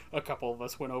like a couple of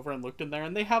us went over and looked in there,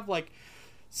 and they have like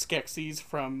Skeksis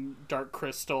from Dark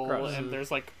Crystal, Gross. and there's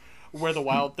like where the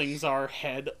wild things are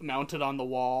head mounted on the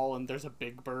wall, and there's a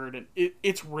big bird, and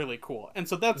it's really cool. And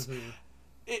so that's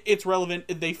it's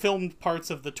relevant. They filmed parts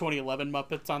of the 2011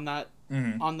 Muppets on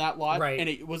that lot, Right. and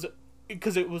it was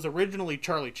because it was originally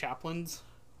Charlie Chaplin's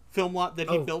film lot that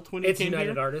he built when he it's came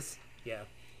United here. Artists. Yeah.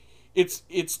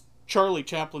 It's Charlie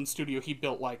Chaplin's studio he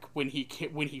built like when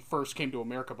he first came to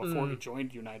America before he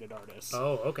joined United Artists.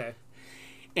 Oh, okay.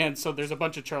 And so there's a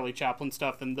bunch of Charlie Chaplin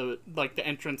stuff, and the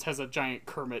entrance has a giant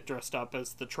Kermit dressed up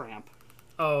as the Tramp.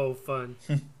 Oh, fun.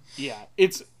 Yeah,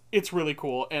 it's really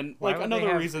cool, and Why like would another they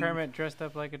have reason. Kermit dressed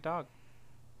up like a dog?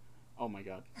 Oh my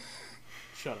god,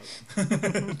 shut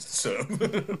up. so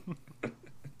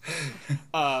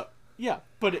Yeah,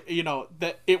 but you know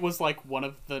that it was like one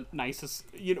of the nicest.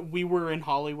 You know, we were in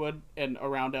Hollywood and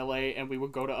around LA, and we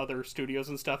would go to other studios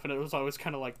and stuff, and it was always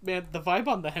kind of like, man, the vibe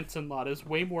on the Henson lot is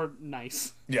way more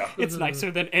nice. yeah. It's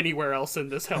nicer than anywhere else in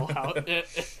this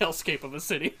hellscape of a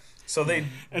city. So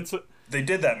And so, they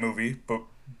did that movie, but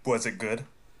was it good?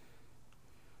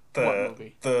 What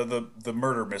movie? The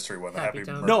murder mystery one, the Happy Happy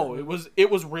Town. Murder. no, it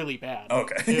was really bad.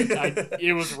 Okay.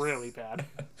 It was really bad.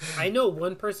 I know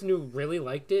one person who really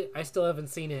liked it. I still haven't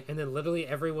seen it, and then literally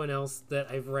everyone else that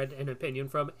I've read an opinion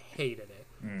from hated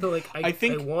it. So like, I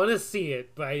think- want to see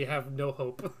it, but I have no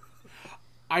hope.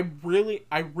 I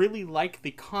really like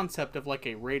the concept of like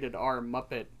a rated R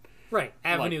Muppet Right,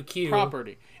 Avenue like, Q.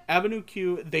 property. Avenue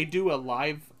Q, they do a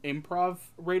live improv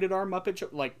rated R Muppet show.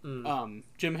 Like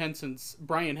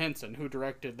Brian Henson, who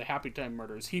directed the Happy Time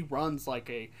Murders, he runs like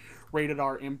a rated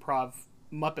R improv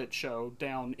Muppet show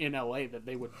down in LA that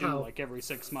they would do How like every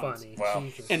 6 months. Funny. Wow.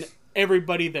 Jesus. And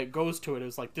everybody that goes to it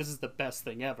is like, this is the best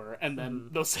thing ever. And then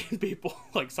those same people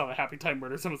like saw the Happy Time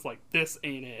Murders and was like, this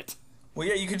ain't it. Well,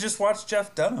 yeah, you could just watch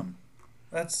Jeff Dunham.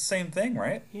 That's the same thing,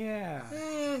 right? Yeah.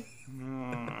 I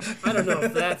don't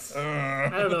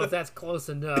know if that's close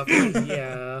enough. But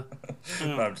yeah.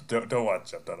 No, don't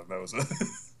watch Jeff Dunham. That was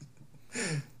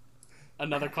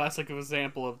Another classic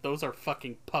example of those are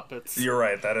fucking puppets. You're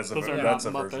right. That is Those are that's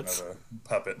a not version Muppets. of a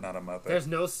puppet, not a Muppet. There's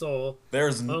no soul.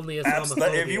 There's only a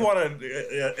if you want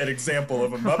an example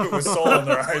of a Muppet with soul in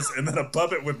their eyes and then a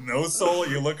puppet with no soul,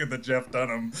 you look at the Jeff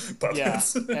Dunham Yeah,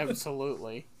 puppets.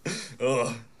 absolutely.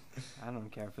 Ugh. I don't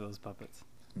care for those puppets.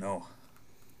 No.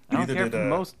 I don't Neither care did, for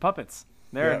most puppets.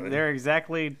 They're yeah, they're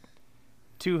exactly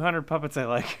 200 puppets I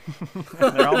like.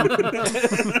 They're all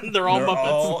They're all They're Muppets.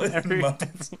 all Every-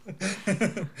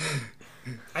 Muppets.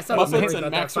 I saw Muppets the story and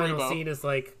about Max that final Rebo. scene is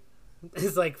like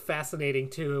is like fascinating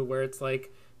too, where it's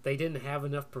like they didn't have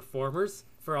enough performers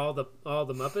for all the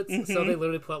Muppets, so they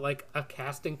literally put like a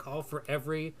casting call for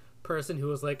every person who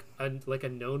was like a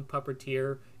known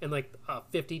puppeteer in like a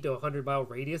 50 to 100 mile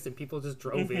radius, and people just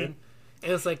drove in,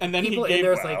 and it's like, And then people he in gave-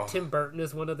 there's Wow. like Tim Burton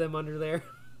is one of them under there.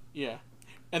 Yeah.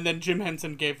 And then Jim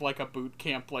Henson gave like a boot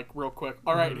camp, like real quick.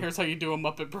 All right, here's how you do a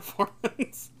Muppet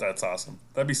performance. That's awesome.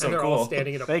 That'd be so And they're all cool.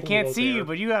 standing in a They pool can't see there. you,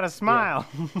 but you gotta smile.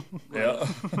 Yeah.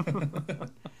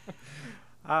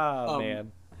 Oh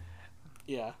man.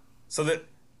 Yeah. So that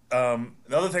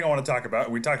the other thing I want to talk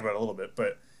about, we talked about it a little bit,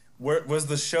 but was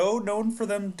the show known for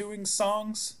them doing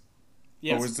songs?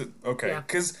 Yes. Or was it okay? Yeah.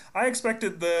 Because I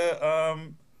expected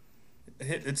the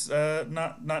it's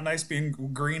not nice being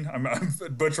green. I'm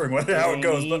butchering how it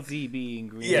goes, but Easy being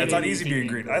green. yeah, it's not Easy easy being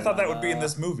green. I thought that would be in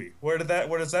this movie. Where does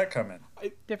that come in?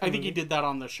 I Different think he movie. did that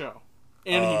on the show.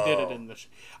 And he did it in the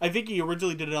I think he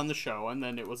originally did it on the show, and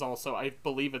then it was also, I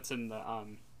believe it's in the,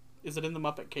 is it in the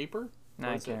Muppet Caper? Or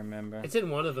I is can't it- remember. It's in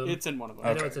one of them. It's in one of them.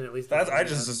 I know it's in at least That's, one I of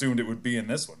them, just yeah. assumed it would be in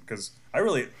this one because I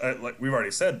really like we've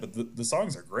already said, but the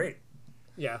songs are great.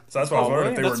 Yeah. So that's why I was Paul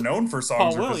wondering if they were Williams. known for songs Paul or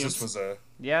if this Williams. just was a.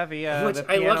 Yeah, the Which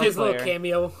the I love piano his little player.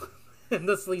 cameo in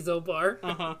the Sleazo bar.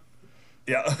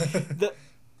 Yeah.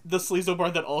 The Sleazo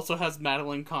bar that also has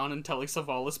Madeline Kahn and Telly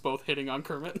Savalas both hitting on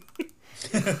Kermit.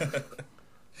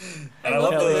 And I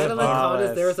love that Telly Madeline Kahn is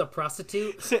Savalas. there as a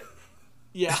prostitute.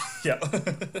 Yeah. Yeah.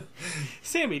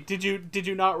 Sammy, did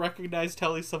you not recognize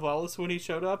Telly Savalas when he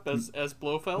showed up as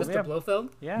Blofeld? Mr. Yeah. Blofeld?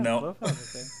 Yeah, No. Blofeld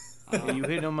was there. You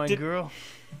hit on my girl.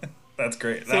 That's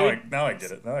great. So- Now I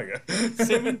get it. Now I get it.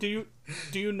 Sammy, do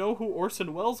you know who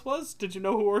Orson Welles was? Did you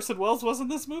know who Orson Welles was in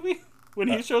this movie when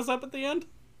he shows up at the end?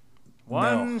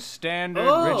 One standard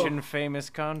Oh. rich and famous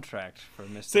contract for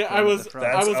Mr. See, I Kermit was- the Frog.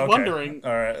 I was okay. wondering.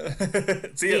 All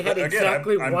right. See, He had again,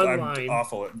 exactly I'm one line.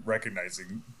 awful at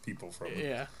recognizing people from.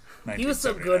 Yeah. He was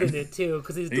so good in it too,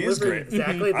 because he's He is delivering great.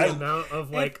 exactly the I- amount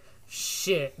of like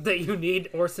shit that you need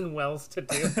Orson Welles to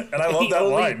do. And I love He that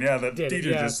only line, yeah, that did it,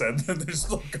 DJ yeah. just said. Just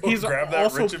go He's grab that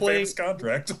also rich and famous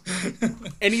contract.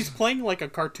 And he's playing like a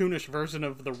cartoonish version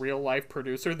of the real life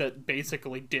producer that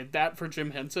basically did that for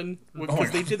Jim Henson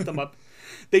because they did the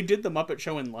Muppet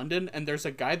Show in London, and there's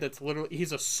a guy that's literally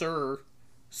he's a Sir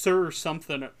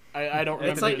something. I don't remember.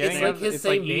 It's like- his it's name. like his it's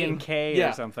like same Ian name. K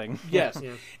Yeah. or something. Yes.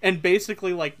 Yeah. And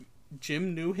basically, like,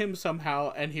 Jim knew him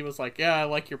somehow, and he was like, yeah, I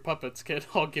like your puppets, kid.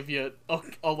 I'll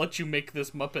let you make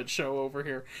this Muppet Show over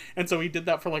here. And so he did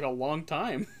that for, like, a long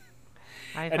time.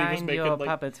 I And he was find making, your like-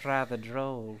 puppets rather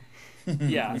droll.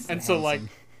 Yeah. And so, like,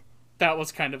 that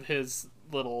was kind of his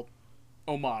little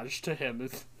homage to him.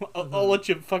 I'll let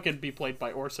you fucking be played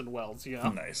by Orson Welles, you know?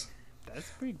 Nice. That's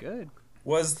pretty good.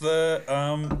 Was the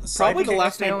Probably the sidekick-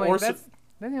 last name Orson...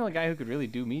 That's the only guy who could really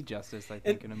do me justice, I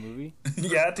think, in a movie.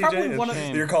 Yeah, Probably TJ. one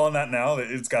of- You're calling that now that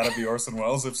it's got to be Orson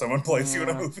Welles if someone plays you in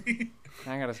a movie.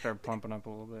 I gotta start plumping up a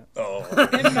little bit. Oh,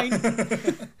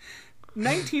 And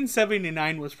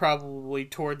 1979 was probably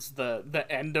towards the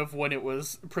end of when it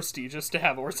was prestigious to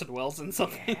have Orson Welles in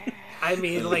something. I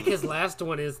mean, like his last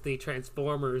one is the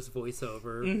Transformers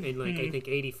voiceover in like I think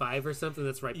 85 or something.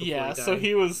 That's right before Yeah, he died. so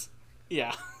he was...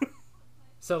 Yeah.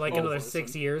 So like another voice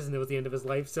 6 years, and it was the end of his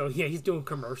life. So yeah, he's doing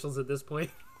commercials at this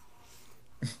point.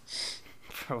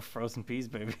 Frozen peas,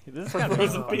 baby. This For is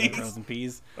Frozen Peas. Frozen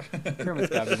peas. Kermit's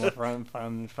got to be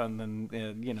more fun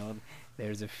than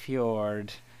there's a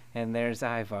fjord, and there's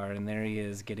Ivar, and there he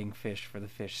is getting fish for the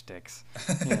fish sticks.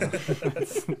 You know,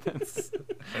 that's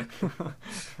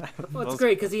Well, it's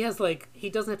great because he has like he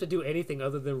doesn't have to do anything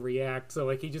other than react. So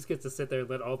like he just gets to sit there and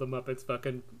let all the Muppets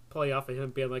fucking play off of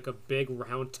him being like a big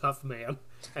round tough man.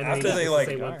 And After then he they, just like,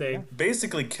 say one thing.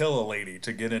 basically kill a lady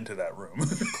to get into that room.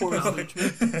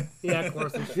 Yeah, of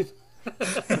course.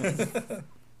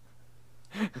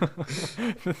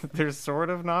 There's sort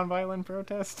of nonviolent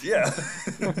protest. Yeah.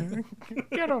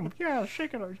 Get him! Yeah,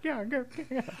 shake it! Yeah, go!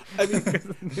 Yeah. I mean,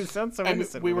 It sounds so I mean,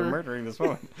 innocent. we when they're were- murdering this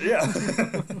woman. Yeah.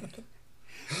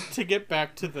 to get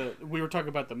back to we were talking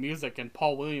about the music, and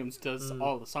Paul Williams does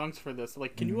all the songs for this.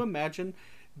 Like, can you imagine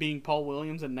being Paul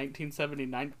Williams in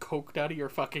 1979, coked out of your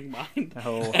fucking mind?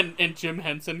 Oh. And Jim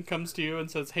Henson comes to you and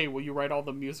says, hey, will you write all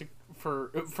the music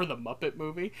for the Muppet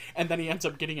movie? And then he ends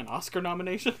up getting an Oscar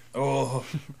nomination. Oh.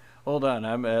 Hold on,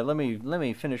 let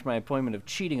me finish my appointment of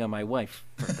cheating on my wife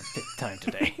for the 5th time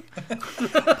today.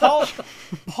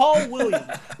 Paul Williams.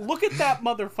 Look at that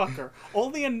motherfucker.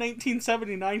 Only in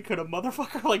 1979 could a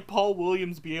motherfucker like Paul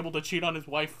Williams be able to cheat on his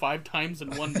wife 5 times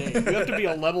in one day. You have to be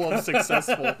a level of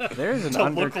successful. There's an to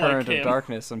look undercurrent like of him.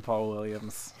 darkness in Paul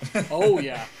Williams. Oh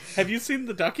yeah. Have you seen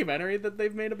the documentary that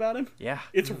they've made about him? Yeah.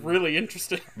 It's really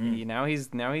interesting. Now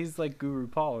he's like Guru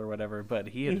Paul or whatever, but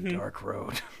he had a dark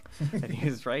road. And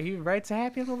he writes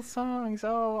happy little songs.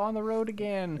 Oh, on the road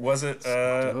again. Was it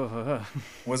Ugh.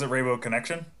 was it Rainbow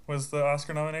Connection? Was the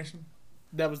Oscar nomination?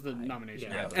 That was the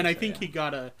nomination. yeah, And I think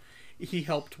he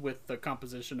helped with the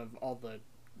composition of all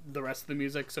the rest of the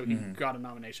music, so he got a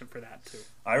nomination for that too.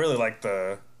 I really like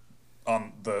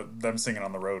them singing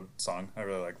on the road song. I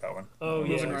really like that one. Oh, That was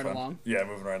yeah. Moving really right fun. along. Yeah,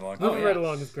 moving right along. Moving yeah. right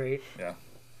along is great. Yeah,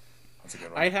 that's a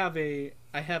good one.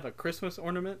 I have a Christmas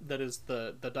ornament that is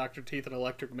the Dr. Teeth and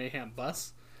Electric Mayhem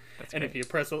bus. And if you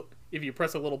press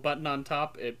a little button on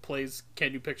top, it plays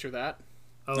 "Can You Picture That?"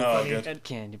 Oh, Oh, funny. good. And,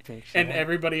 Can you picture and that?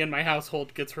 everybody in my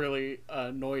household gets really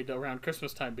annoyed around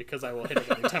Christmas time because I will hit it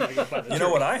every time I go by the You know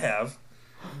what I have?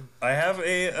 I have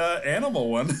a animal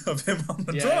one of him on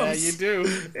the Yeah, drums. you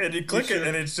do. And you click You it, should.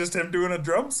 and it's just him doing a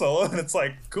drum solo, and it's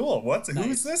like, cool.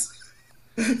 Who's this?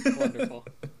 Wonderful.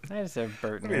 I just have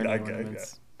Bert and I mean, Ernie I-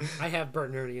 ornaments. I have Bert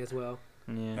and Ernie as well.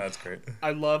 Yeah. That's great.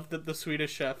 I love that the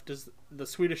Swedish chef is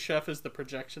the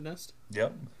projectionist.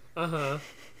 Yep. Uh-huh.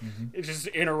 It just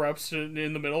interrupts in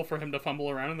the middle for him to fumble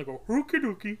around and they go "Rookie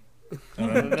dookie."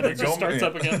 And then it just starts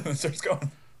up again. It starts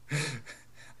going.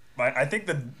 I think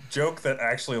the joke that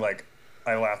actually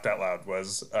I laughed out loud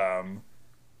was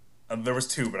there was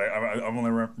two, but I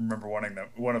only remember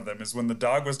one of them is when the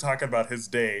dog was talking about his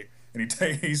day. And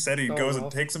he said he goes and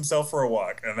takes himself for a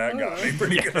walk, and that got me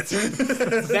pretty good.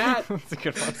 That That's a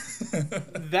good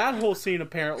one. that whole scene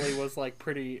apparently was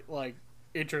pretty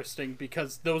interesting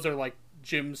because those are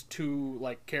Jim's two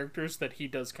characters that he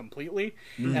does completely,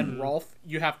 and Rolf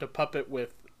you have to puppet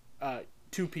with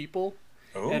 2 people.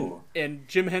 Oh, And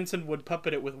Jim Henson would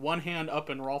puppet it with one hand up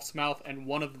in Rolf's mouth, and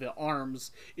one of the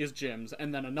arms is Jim's,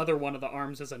 and then another one of the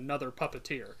arms is another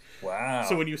puppeteer. wow.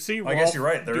 So when you see I guess Rolf you're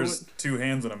right. do There's it- 2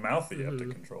 hands and a mouth that you have to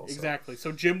control. So. Exactly.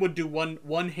 So Jim would do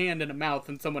one hand and a mouth,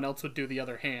 and someone else would do the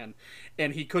other hand,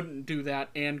 and he couldn't do that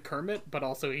and Kermit, but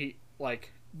also he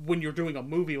when you're doing a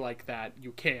movie like that,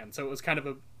 you can. So it was kind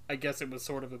of I guess it was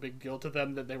sort of a big deal to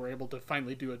them that they were able to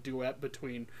finally do a duet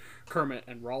between Kermit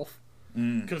and Rolf.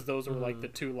 Because those were the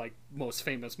 2 most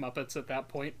famous Muppets at that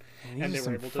point, and These they are were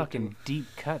some able to fucking deep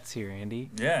cuts here, Andy.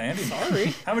 Yeah, Andy. Sorry.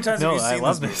 How many times No, have you I seen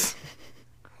love this? this.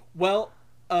 Well,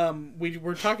 we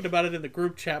were talking about it in the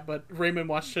group chat, but Raymond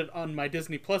watched it on my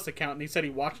Disney Plus account, and he said he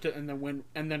watched it and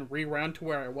then rewound to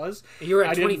where I was. You were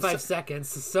at I didn't 25 seconds,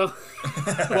 so...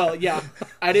 Well, yeah,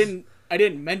 I didn't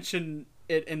mention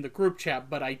it in the group chat,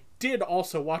 but I did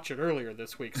also watch it earlier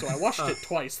this week, so I watched it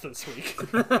twice this week.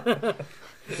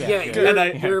 Yeah, good. your,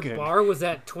 And your good. bar was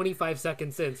at 25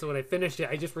 seconds in, so when I finished it,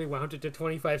 I just rewound it to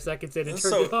 25 seconds in and That's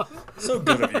turned it so, off. so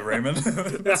good of you, Raymond.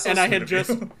 That's so And I sweet had of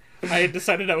you. I had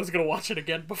decided I was going to watch it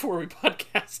again before we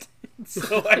podcast,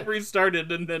 so I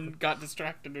restarted and then got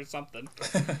distracted or something.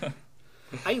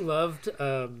 I loved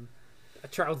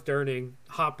Charles Durning,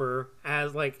 Hopper,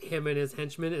 as him and his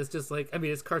henchmen. It's just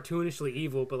it's cartoonishly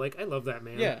evil, but I love that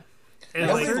man. Yeah. And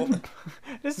Nobody-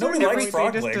 Just Nobody certain likes things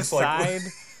frog they just legs, like-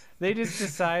 decide. They just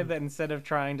decide that instead of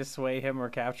trying to sway him or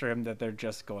capture him, that they're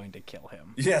just going to kill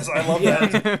him. Yes, I love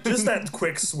that. Just that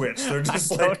quick switch. They're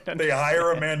just don't they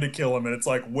hire a man to kill him, and it's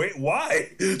like, wait, why?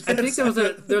 I think there was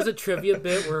a trivia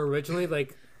bit where originally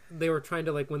they were trying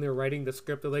to when they were writing the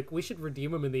script, they're like, we should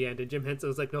redeem him in the end, and Jim Henson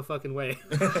was like, no fucking way.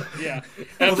 Yeah.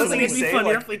 doesn't he It'd be say,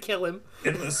 funnier like- if we kill him.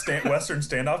 In the Western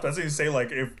standoff, doesn't he say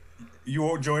if you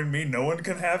won't join me, no one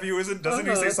can have you? Doesn't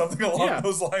he say something along Yeah.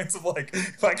 those lines of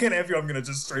if I can't have you, I'm gonna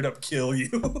just straight up kill you?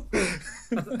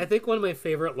 I think one of my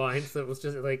favorite lines that was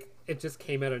just it just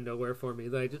came out of nowhere for me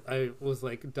that I was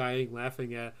dying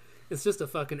laughing at. It's just a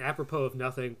fucking apropos of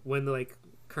nothing when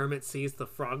Kermit sees the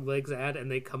frog legs ad and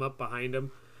they come up behind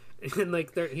him and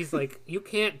he's like, you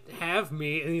can't have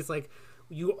me, and he's like,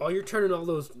 you're turning all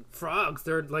those frogs,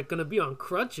 they're gonna be on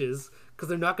crutches because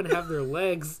they're not gonna have their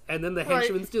legs, and then the Right.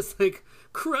 henchman's just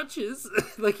crutches.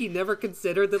 He never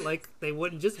considered that they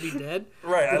wouldn't just be dead.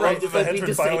 Right, I They love might that just, the be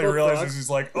henchman finally disabled realizes frogs. he's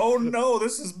like, oh no,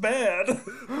 this is bad.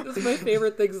 That's my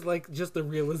favorite thing is just the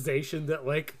realization that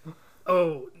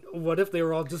oh, what if they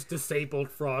were all just disabled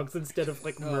frogs instead of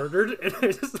murdered? And I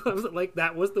just was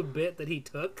that was the bit that he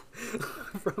took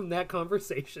from that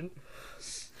conversation.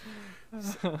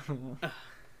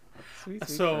 Sweet,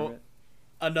 So- Kermit.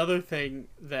 Another thing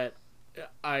that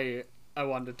I I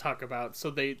wanted to talk about. So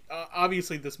they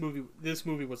obviously this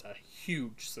movie was a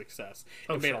huge success.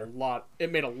 It made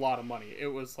a lot of money. It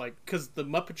was like, because the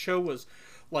Muppet Show was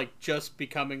like just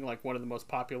becoming like one of the most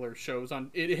popular shows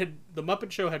on it. The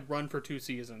Muppet Show had run for 2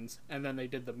 seasons, and then they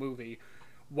did the movie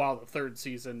while the 3rd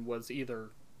season was either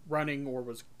running or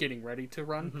was getting ready to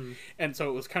run. And so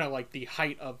it was kind of like the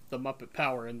height of the Muppet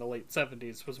Power in the late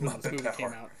 70s was when this movie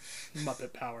came out.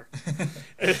 Muppet Power.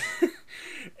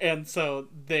 And so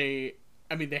they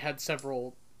had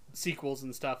several sequels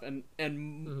and stuff, and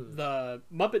the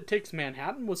Muppet Takes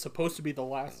Manhattan was supposed to be the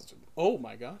last. Oh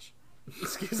my gosh.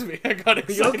 Excuse me, I got excited.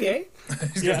 Are you okay?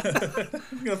 Yeah.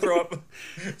 I'm gonna throw up.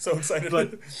 So excited.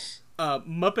 But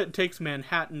Muppet Takes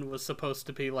Manhattan was supposed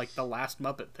to be like the last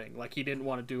Muppet thing. Like, he didn't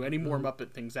want to do any more Muppet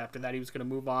things after that. He was going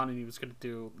to move on, and he was going to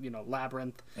do,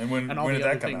 Labyrinth And when all did the that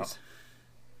other come things. out?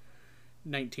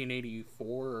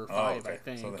 1984 or 5, Oh, okay. I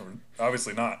think. So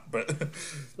obviously not, but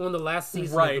Well, the last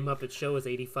season Right. of the Muppet Show was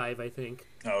 85, I think.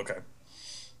 oh, okay.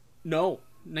 No,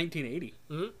 1980.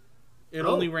 Mm-hmm. It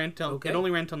only ran till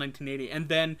 1980, and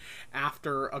then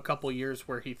after a couple years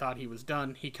where he thought he was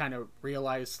done, he kind of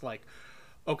realized, like,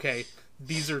 okay,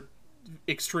 these are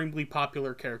extremely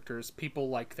popular characters. People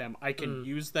like them. I can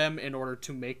use them in order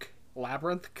to make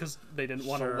Labyrinth, because they didn't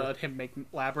want to let him make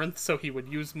Labyrinth, so he would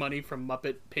use money from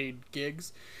Muppet paid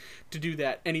gigs to do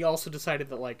that. And he also decided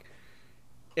that, like,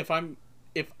 if I'm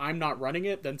not running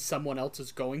it, then someone else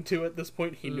is going to at this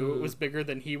point. He knew it was bigger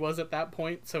than he was at that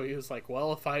point, so he was like,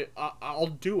 well, if I'll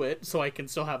do it so I can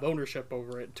still have ownership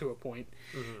over it to a point,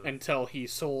 until he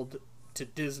sold to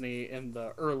Disney in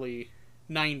the early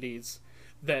 90s,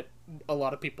 that a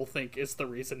lot of people think is the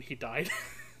reason he died.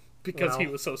 Because he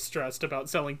was so stressed about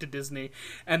selling to Disney.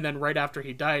 And then right after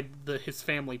he died, his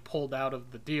family pulled out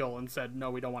of the deal and said, no,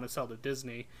 we don't want to sell to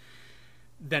Disney.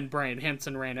 Then Brian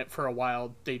Henson ran it for a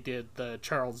while. They did the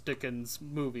Charles Dickens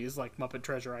movies like Muppet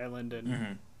Treasure Island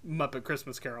and Muppet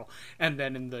Christmas Carol. And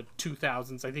then in the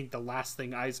 2000s, I think the last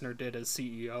thing Eisner did as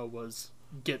CEO was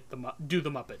do the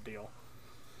Muppet deal.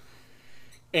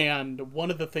 And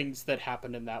one of the things that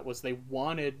happened in that was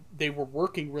they were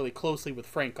working really closely with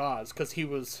Frank Oz, because he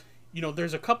was,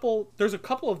 there's a couple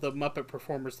of the Muppet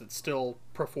performers that still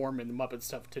perform in the Muppet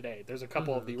stuff today. There's a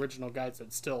couple of the original guys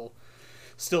that still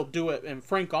do it, and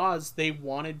Frank Oz, they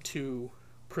wanted to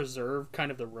preserve kind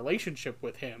of the relationship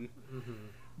with him,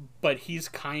 but he's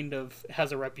kind of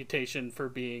has a reputation for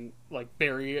being like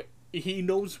he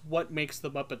knows what makes the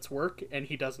Muppets work, and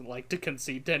he doesn't like to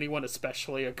concede to anyone,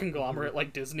 especially a conglomerate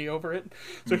like Disney, over it.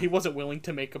 So he wasn't willing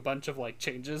to make a bunch of like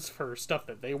changes for stuff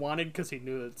that they wanted, because he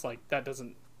knew that it's like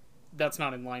that's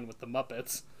not in line with the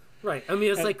Muppets. Right. I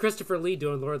mean, it's like Christopher Lee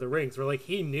doing Lord of the Rings, where like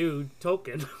he knew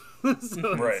Tolkien,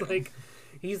 so it's like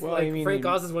he's Frank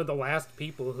Oz is one of the last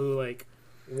people who like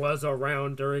was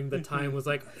around during the time, was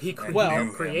like he could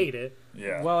create it.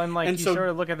 Yeah. Well, and like And you so- sort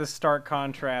of look at the stark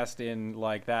contrast in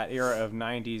like that era of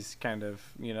 90s kind of,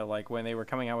 like when they were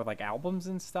coming out with like albums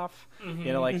and stuff,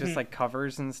 like just like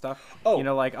covers and stuff. Oh,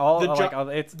 like all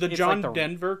it's it's John like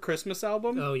Denver Christmas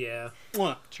album. Oh yeah.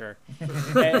 Mwah. Sure.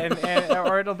 and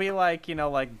or it'll be like,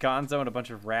 like Gonzo and a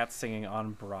bunch of rats singing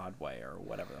on Broadway or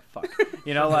whatever the fuck.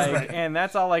 And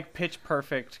that's all like pitch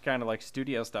perfect kind of like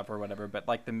studio stuff or whatever, but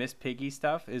like the Miss Piggy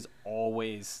stuff is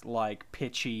always like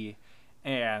pitchy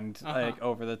and like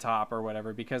over the top or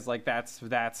whatever, because like that's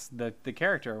the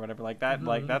character or whatever, like that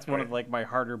like that's one of like my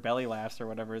harder belly laughs or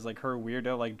whatever, is like her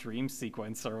weirdo like dream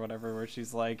sequence or whatever, where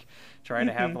she's like trying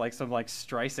to have like some like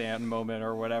Streisand moment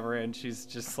or whatever, and she's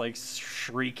just like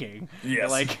shrieking. Yes.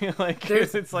 like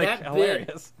There's it's like that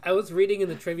hilarious. bit, I was reading in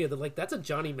the trivia that like that's a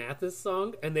Johnny Mathis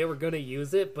song, and they were gonna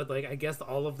use it, but like I guess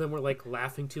all of them were like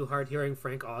laughing too hard hearing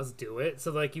Frank Oz do it,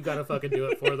 so like you gotta fucking do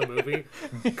it for the movie,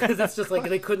 because it's just like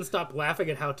they couldn't stop laughing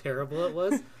at how terrible it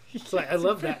was. So I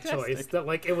love that choice. That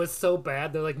like it was so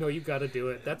bad, they're like, no, you gotta do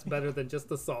it. That's better than just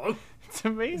the song. It's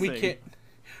amazing.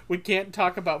 We can't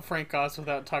talk about Frank Oz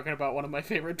without talking about one of my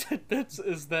favorite tidbits,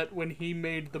 is that when he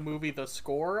made the movie The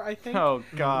Score, I think. Oh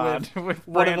God, with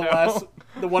one of Brando.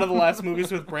 one of the last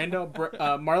movies with Brando,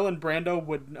 Marlon Brando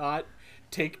would not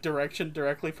take direction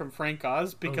directly from Frank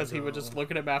Oz, because he would just look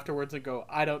at him afterwards and go,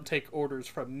 I don't take orders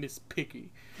from Miss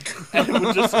Piggy. And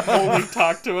would just only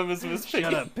talk to him as Miss Piggy.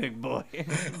 Shut up, pig boy.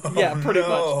 Yeah, pretty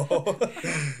much. much.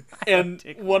 And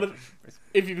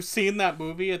if you've seen that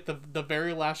movie, at the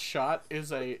very last shot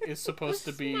is supposed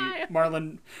to be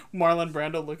Marlon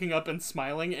Brando looking up and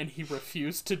smiling, and he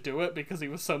refused to do it because he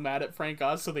was so mad at Frank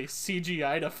Oz, so they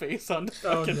CGI'd a face on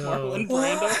fucking Marlon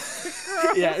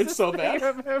Brando. Yeah, it's so bad.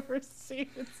 I've ever seen.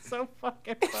 It's so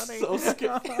fucking funny. So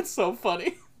scary. It's so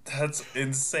funny. That's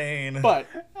insane. But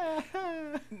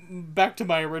back to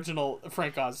my original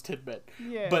Frank Oz tidbit.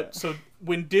 Yeah. But so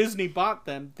when Disney bought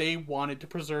them, they wanted to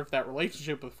preserve that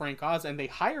relationship with Frank Oz, and they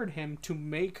hired him to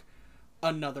make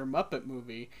another Muppet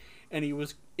movie. And he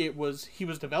was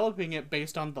developing it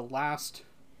based on the last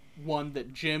one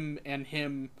that Jim and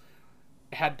him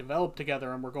had developed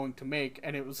together and were going to make,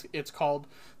 and it's called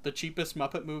The Cheapest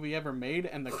Muppet Movie Ever Made,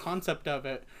 and the concept of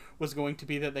it was going to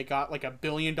be that they got like $1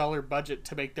 billion budget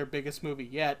to make their biggest movie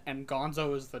yet, and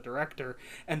Gonzo is the director,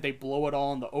 and they blow it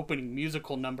all in the opening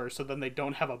musical number, so then they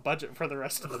don't have a budget for the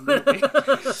rest of the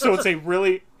movie. So it's a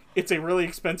really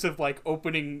expensive like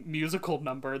opening musical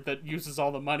number that uses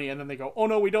all the money, and then they go, oh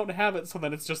no, we don't have it, so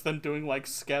then it's just them doing like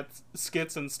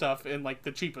skits and stuff in like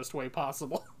the cheapest way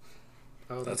possible.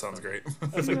 Oh, That sounds great.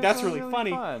 I was like, that's really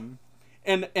funny. Fun.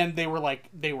 And they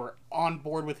were on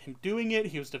board with him doing it.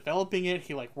 He was developing it.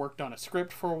 He like worked on a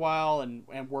script for a while and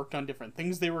worked on different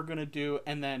things they were going to do.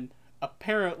 And then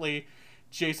apparently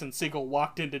Jason Segel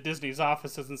walked into Disney's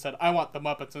offices and said, I want the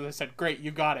Muppets. And they said, great,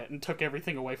 you got it. And took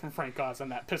everything away from Frank Oz,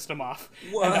 and that pissed him off.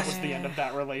 What? And that was the end of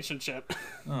that relationship.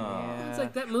 It's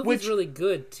like that movie's Which- really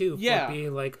good too for Yeah.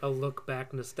 being like a look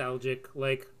back nostalgic,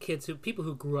 like people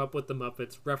who grew up with the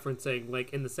Muppets referencing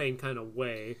like in the same kind of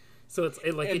way. So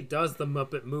it does the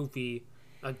Muppet movie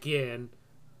again,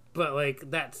 but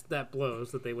like that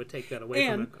blows that they would take that away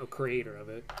And- from a creator of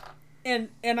it. And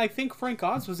I think Frank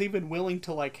Oz was even willing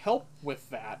to like help with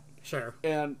that. Sure.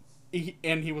 And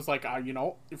he was like,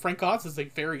 Frank Oz is a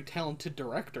very talented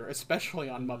director, especially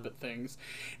on Muppet things.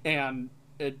 And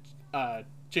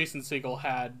Jason Segel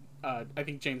had, I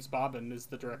think James Bobbin is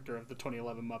the director of the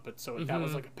 2011 Muppets, so that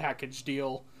was like a package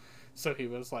deal. So he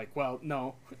was like, well,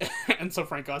 no. And so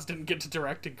Frank Oz didn't get to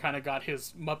direct and kind of got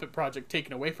his Muppet project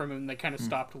taken away from him, and they kind of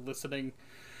stopped listening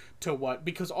to what,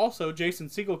 because also Jason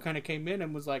Segel kind of came in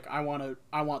and was like, I want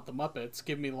the Muppets,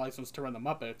 give me the license to run the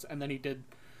Muppets. And then he did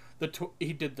the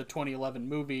 2011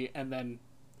 movie, and then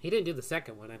He didn't do the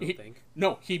second one, I don't think.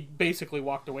 no, he basically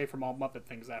walked away from all Muppet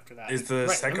things after that. Is the Right,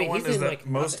 I second mean, one, he's is in, that like,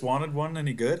 Most nothing. Wanted one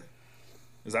any good?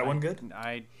 Is that one good?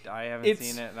 I haven't It's-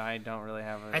 seen it, and I don't really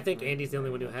have it. I think Andy's the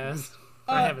only one who has.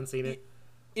 I haven't seen it.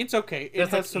 It's okay. It That's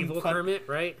has like some evil fun. Kermit,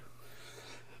 right?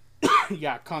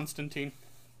 Yeah, Constantine,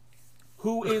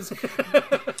 who is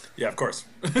Yeah, of course.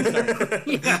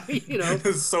 Yeah, you know.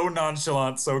 So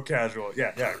nonchalant, so casual.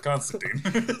 Yeah, Constantine.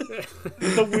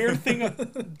 the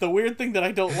weird thing that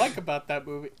I don't like about that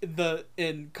movie.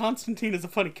 Constantine is a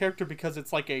funny character because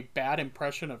it's like a bad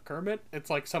impression of Kermit. It's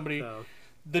like somebody. Oh.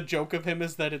 The joke of him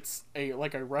is that it's a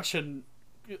Russian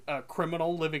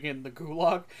criminal living in the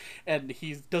gulag, and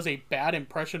he does a bad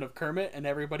impression of Kermit, and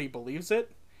everybody believes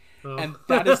it. Oh. And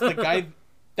that is the guy.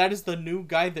 That is the new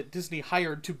guy that Disney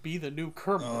hired to be the new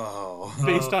Kermit, Oh,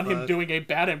 based on him fuck. doing a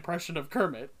bad impression of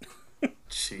Kermit.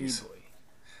 jeez.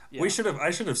 I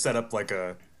should have set up like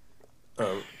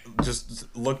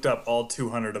just looked up all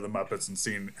 200 of the Muppets and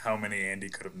seen how many Andy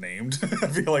could have named. I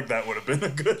feel like that would have been a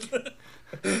good.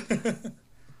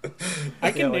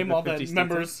 I can Yeah, like name the all the 50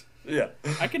 members. Yeah.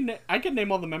 I can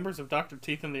name all the members of Dr.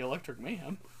 Teeth and the Electric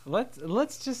Mayhem.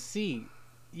 Let's just see.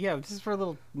 Yeah, just a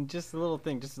little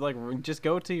thing. Just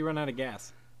go till you run out of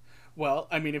gas. Well,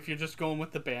 I mean, if you're just going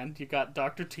with the band, you got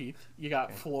Dr. Teeth, you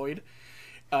got Floyd,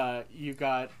 you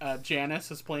got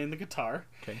Janice is playing the guitar.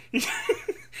 Okay.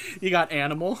 You got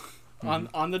Animal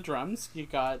on the drums. You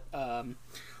got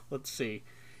let's see.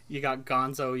 You got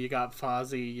Gonzo, you got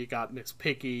Fozzie, you got Miss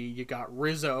Piggy, you got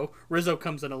Rizzo. Rizzo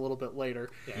comes in a little bit later.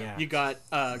 Yeah. You got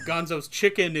Gonzo's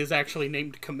chicken is actually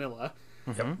named Camilla.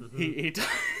 He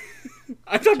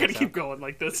I'm not gonna keep going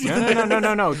like this.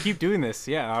 No. Keep doing this.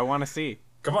 Yeah, I want to see.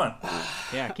 Come on.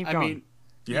 Yeah, keep I going. mean,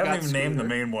 You got haven't even named the Scooter.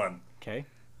 main one. Okay.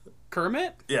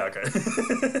 Kermit. Yeah,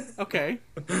 okay. Okay.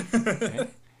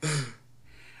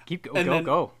 Keep go. And Go. then-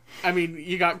 Go. I mean,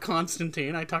 you got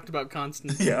Constantine. I talked about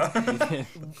Constantine. Yeah.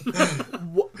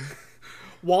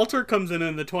 Walter comes in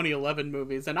the 2011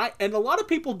 movies, and a lot of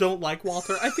people don't like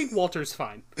Walter. I think Walter's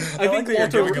fine. I like think that you're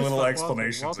Walter. giving a little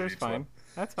explanations of Walter's each fine. one.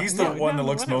 That's fine. He's the No, one that no,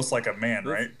 looks whatever. most like a man,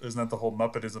 right? Isn't that the whole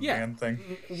Muppet is a Yeah. man thing?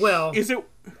 Well, Is it?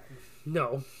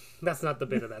 no, that's not the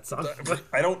bit of that song. But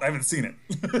I haven't seen it.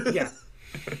 yeah,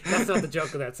 that's not the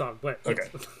joke of that song. But Okay.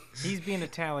 He's being a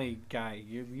tally guy.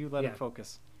 You let him Yeah.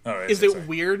 focus. All right. Is it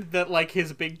weird that like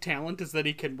his big talent is that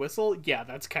he can whistle? Yeah,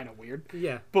 that's kind of weird.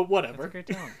 yeah, But That's a whatever. great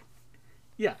talent.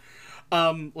 Yeah.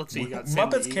 Let's see. You got Sam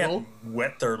Muppets the can't Eagle.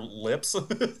 wet their lips.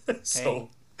 So.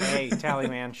 Hey, tally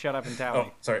man, shut up and tally.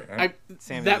 Oh, sorry.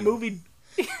 Sam That the Eagle. movie.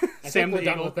 I Sam think the we're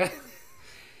done Eagle. with that.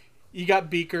 You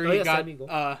got Beaker. Oh, you yeah, got Sam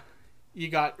Eagle. you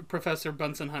got Professor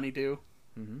Bunsen Honeydew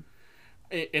in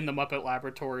the Muppet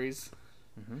Laboratories.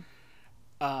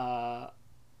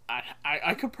 I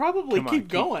I could probably Come on, keep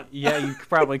going. Yeah, you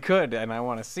probably could, and I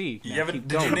want to see. You Now haven't, keep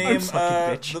did you going, name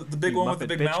fucking bitch. the big You one with the Muppet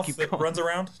big bitch, mouth keep that going. runs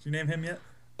around? Did you name him yet?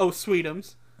 Oh,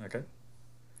 Sweetums. Okay.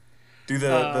 Do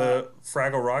the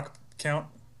Fraggle Rock count?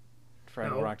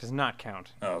 Fraggle No. Rock does not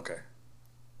count. Oh, okay.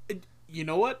 You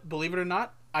know what? Believe it or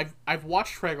not, I've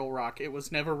watched Fraggle Rock. It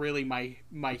was never really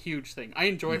my huge thing. I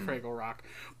enjoy Fraggle Rock,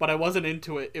 but I wasn't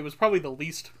into it. It was probably the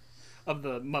least of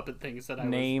the Muppet things that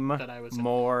I was in.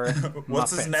 more.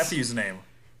 What's his Muppets. nephew's name?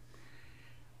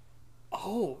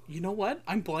 Oh, you know what?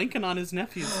 I'm blanking on his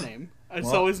nephew's name. I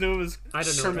just always knew it was I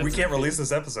don't know. Kermit. We can't release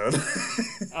this episode.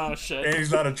 Oh shit! And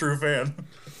he's not a true fan.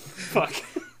 Fuck.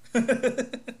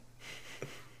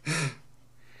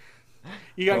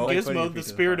 You got Well, funny Gizmo, if the he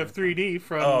spirit does of 3D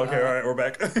from Oh, okay, all right, we're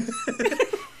back.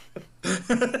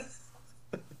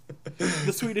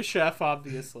 the Swedish Chef,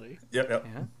 obviously. Yep.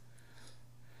 Yeah.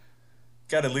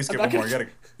 Got to at least get I'm one not more. gonna-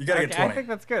 You gotta get 20. I think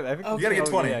that's good. I think Okay. You gotta get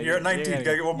 20. yeah, You're at 19. You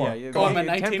gotta get one more. Yeah, Go Oh, on. I'm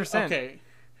at 19. 10%. Okay.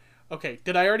 Okay.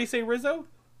 Did I already say Rizzo?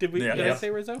 Did we? Yeah, Did yeah. I say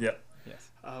Rizzo? Yeah. Yes.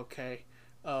 Okay.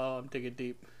 Oh, I'm digging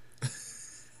deep.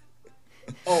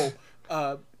 Oh,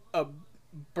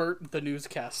 Bert the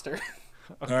newscaster.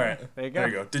 All right. There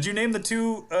you go. Did you name the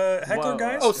two heckler Whoa.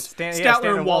 guys? Oh, Statler Statler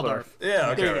and and Waldorf.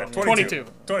 yeah, okay. there you all right. go. 22.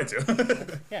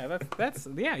 22. Yeah, that's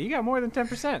yeah. You got more than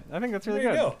 10%. I think that's really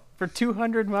There you good go. for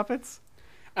 200 Muppets.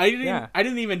 I didn't. Yeah. I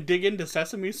didn't even dig into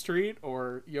Sesame Street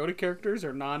or Yoda characters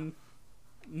or non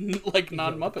Muppet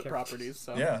characters. properties.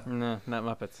 So Yeah, No, not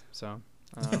Muppets. So,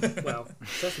 Well,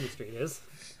 Sesame Street is.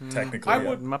 technically. I yeah.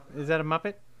 would- Is that a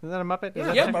Muppet? Is that a Muppet? Is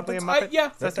that Yeah, technically a Muppets. Muppet?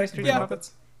 Yeah. Sesame Street yeah. Muppets.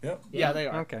 Yep. yeah, they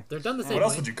are. Okay. They're done the same What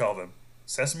else way. would you call them?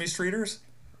 Sesame Streeters?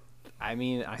 I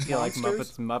mean, I feel like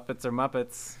Monsters? Muppets are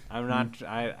Muppets. I'm not.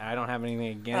 I don't have anything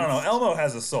against. I don't know. Elmo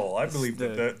has a soul. I believe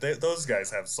the- that those guys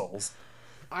have souls.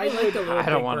 I like would. the little I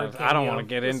don't Big want Bird to. I don't cameo. want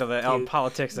to get It's into the cute.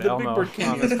 politics of The Big Elmo Bird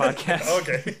on this cameo. podcast.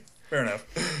 Okay, fair enough.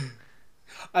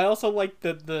 I also like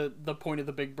the point of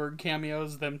the Big Bird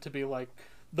cameos, them to be like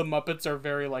the Muppets are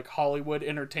very like Hollywood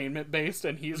entertainment based,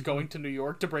 and he's going to New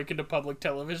York to break into public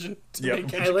television to Yep. make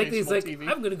I educational like these. Like, TV.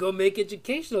 I'm gonna go make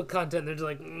educational content. They're just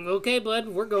like, okay, bud,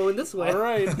 we're going this way. All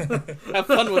right, have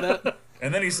fun with it.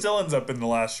 And then he still ends up in the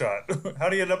last shot. How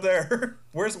do you end up there?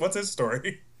 What's his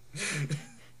story?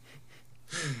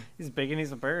 He's big and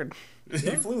he's a bird. He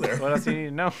flew there. What else do you need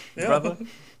to know, Yeah. brother?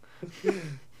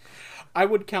 I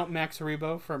would count Max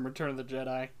Rebo from Return of the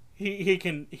Jedi. He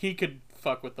could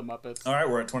fuck with the Muppets. All right,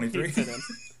 we're at 23. He'd fit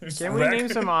in. Can we name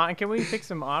some? Can we pick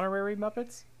some honorary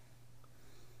Muppets?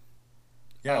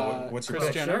 Yeah, what's your Chris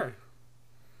pick? Jenner? Sure.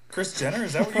 Chris Jenner?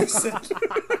 Is that what you said?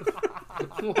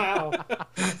 Wow.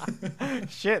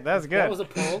 Shit, that's good. That was a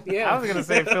poll. Yeah. I was gonna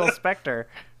say Phil Spector.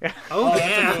 Oh, That's a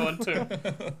yeah. good one too.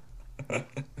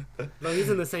 No, he's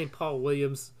in the same Paul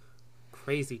Williams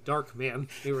crazy dark man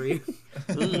theory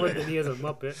more than he is a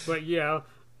Muppet. But yeah,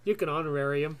 you can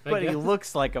honorary him. I But he guess.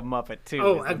 looks like a Muppet too.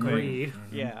 Oh, is the thing. agreed.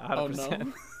 Yeah, Oh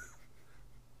 100%.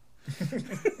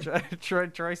 no.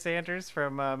 Troy Sanders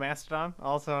from Mastodon,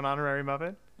 also an honorary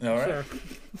Muppet. All right,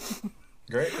 Sure.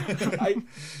 great.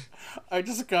 I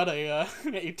just got a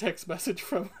text message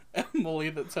from Emily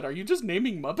that said, "Are you just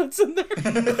naming Muppets in there?"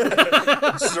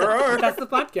 Sure are. That's the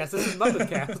podcast. This is Muppet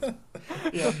Cast.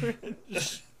 Yeah.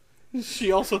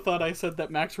 She also thought I said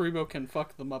that Max Rebo can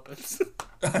fuck the Muppets.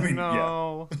 I mean, yeah.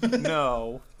 No,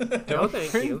 no. No,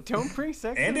 thank you. Don't bring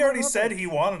sex. Andy in already Muppets. said he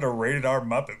wanted a rated R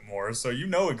Muppet more, so you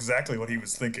know exactly what he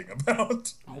was thinking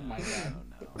about. Oh my god!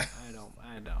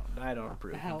 No, I don't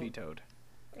approve. Hell. Vetoed.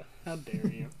 How dare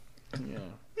you? Yeah.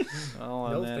 Oh, No,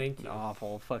 on that thank you.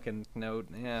 awful fucking note.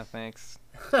 Yeah, thanks.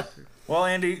 Well,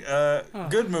 Andy,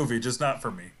 good movie, just not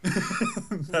for me.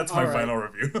 That's my All right. final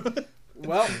review.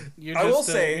 Well, you just, I will you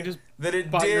say just that it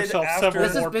bought did yourself after. several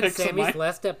This has more been picks of Sammy's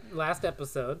mine. last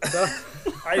episode. So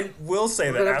I will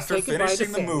say that gonna have after to say goodbye to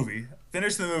finishing the Sammy.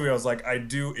 movie, I was like,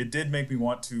 it did make me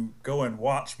want to go and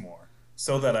watch more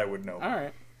so that I would know. All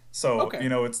right. So Okay.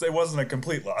 it wasn't a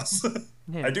complete loss.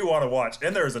 Yeah. I do want to watch,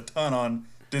 and there is a ton on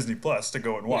Disney Plus to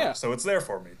go and watch, Yeah. so it's there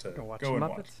for me to Go watch go the and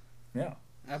Muppets. watch. Yeah,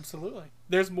 Absolutely.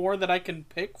 There's more that I can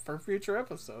pick for future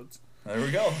episodes. there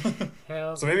we go.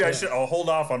 hell, So maybe yeah. I'll hold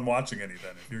off on watching any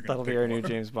then. If you're gonna That'll be pick our new one.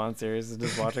 James Bond series. Is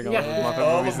just watching all Yeah. the Muppet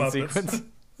All movies the in Muppets.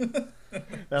 sequence.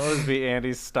 That'll just be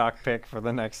Andy's stock pick for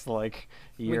the next like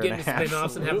We year get and a into half.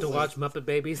 spin-offs and have to watch Muppet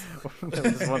Babies.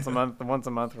 Just once a month. Once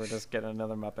a month, we're just getting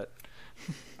another Muppet.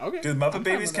 Okay. Do the Muppet I'm fine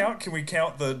Babies with that. count? Can we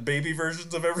count the baby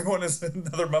versions of everyone as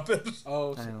another Muppet?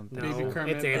 Oh, I don't No, Baby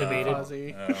Kermit, it's animated.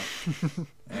 Fozzie.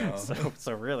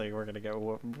 So really, we're gonna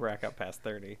go rack up past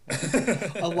 30.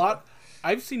 A lot.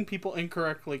 I've seen people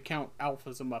incorrectly count Alf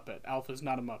as a Muppet. Alf is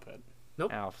not a Muppet.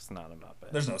 Nope. Alf's not a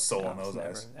Muppet. There's no soul in Alf's those never-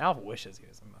 eyes. Alf wishes he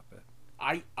was a Muppet.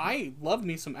 I love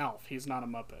me some Alf. He's not a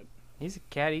Muppet. He's a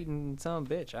cat-eating son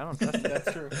of a bitch. I don't trust that.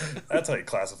 That's true. That's how you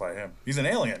classify him. He's an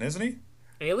alien, isn't he?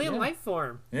 Alien life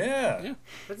form. Yeah. Yeah.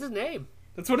 That's his name.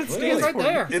 That's what it Really? stands It's right for.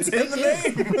 there. It's in the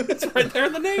name. It's right there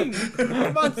in the name.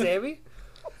 Come on, Sammy.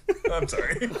 I'm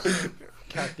sorry.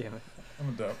 God damn it.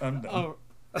 I'm done. Oh,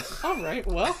 all right.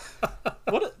 Well,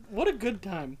 what a good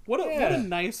time. What a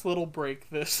nice little break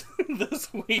this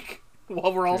week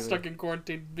while we're all Truly. stuck in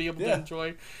quarantine to be able Yeah.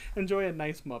 to enjoy a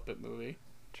nice Muppet movie.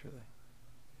 Truly.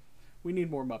 We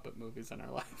need more Muppet movies in our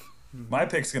life. My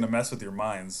pick's gonna mess with your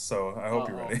minds, so I hope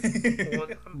you're ready.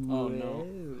 Oh no.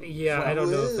 Yeah, I don't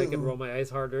know if I can roll my eyes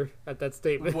harder at that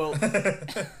statement. Well,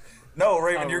 No,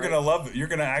 Raven, you're Alright. gonna love it. You're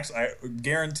gonna actually. I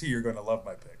guarantee you're gonna love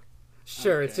my pick.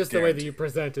 Sure, it's Okay. just the way that you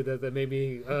presented it that made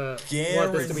me want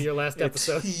this to be your last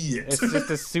episode. Guarantee it. It's just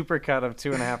a super cut of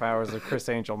 2.5 hours of Chris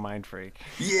Angel Mind Freak.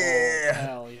 Yeah.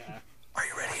 hell yeah. Are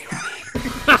you ready?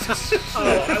 Oh, I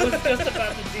was just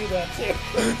about to do that too.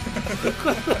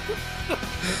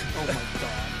 Oh my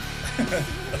god.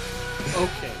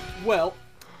 Okay. Well,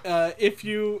 if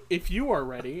you are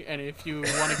ready, and if you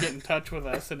want to get in touch with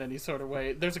us in any sort of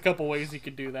way, there's a couple ways you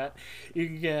could do that.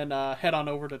 You can head on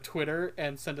over to Twitter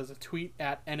and send us a tweet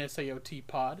at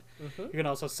NSAOTpod. You can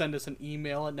also send us an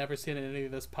email at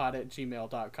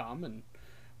neverseenanyofthis@gmail.com, and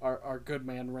our good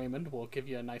man Raymond will give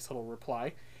you a nice little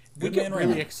reply. Good man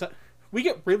Raymond. We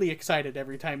get really excited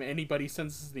every time anybody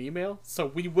sends us an email, so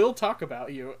we will talk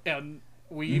about you, and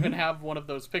we even have one of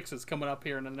those fixes coming up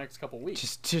here in the next couple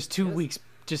weeks. Just 2 weeks.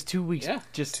 Just 2 weeks. Yeah.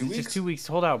 Just 2 weeks? Just 2 weeks.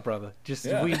 Hold out, brother. Just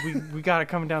Yeah. we got it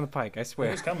coming down the pike. I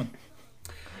swear. It's coming.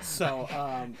 So,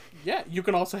 yeah, you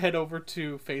can also head over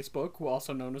to Facebook,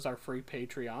 also known as our free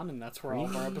Patreon, and that's where all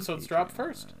of our episodes drop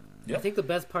first. I think the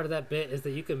best part of that bit is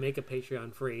that you can make a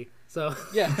Patreon free. So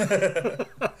Yeah.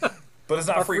 But it's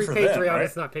not Our free free for them, Patreon, right?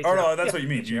 it's not Oh Patreon. no, that's what you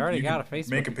mean. You already got can a Facebook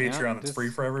Make a account. Patreon that's Just- free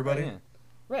for everybody. Yeah.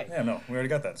 right. Yeah, no, we already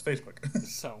got that. It's Facebook.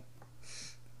 So,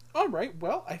 all right.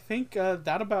 Well, I think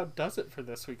that about does it for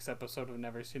this week's episode of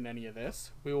Never Seen Any of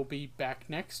This. We will be back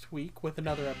next week with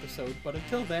another episode, but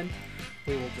until then,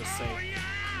 we will just say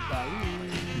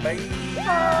bye.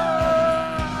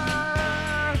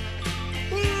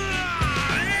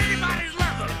 Anybody's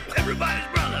lover, everybody's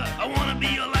brother. I wanna be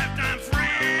your lifetime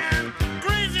friend.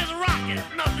 Crazy as a rocket,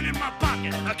 nothing in my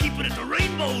pocket. I keep it at the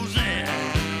rainbow's end.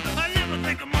 I never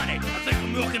think of money, I think of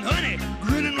milk and honey.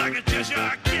 Grinning like a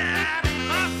Cheshire cat.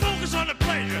 I focus on the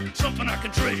pleasure, something I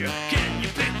can treasure. Can you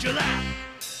picture that?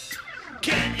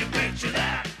 Can you picture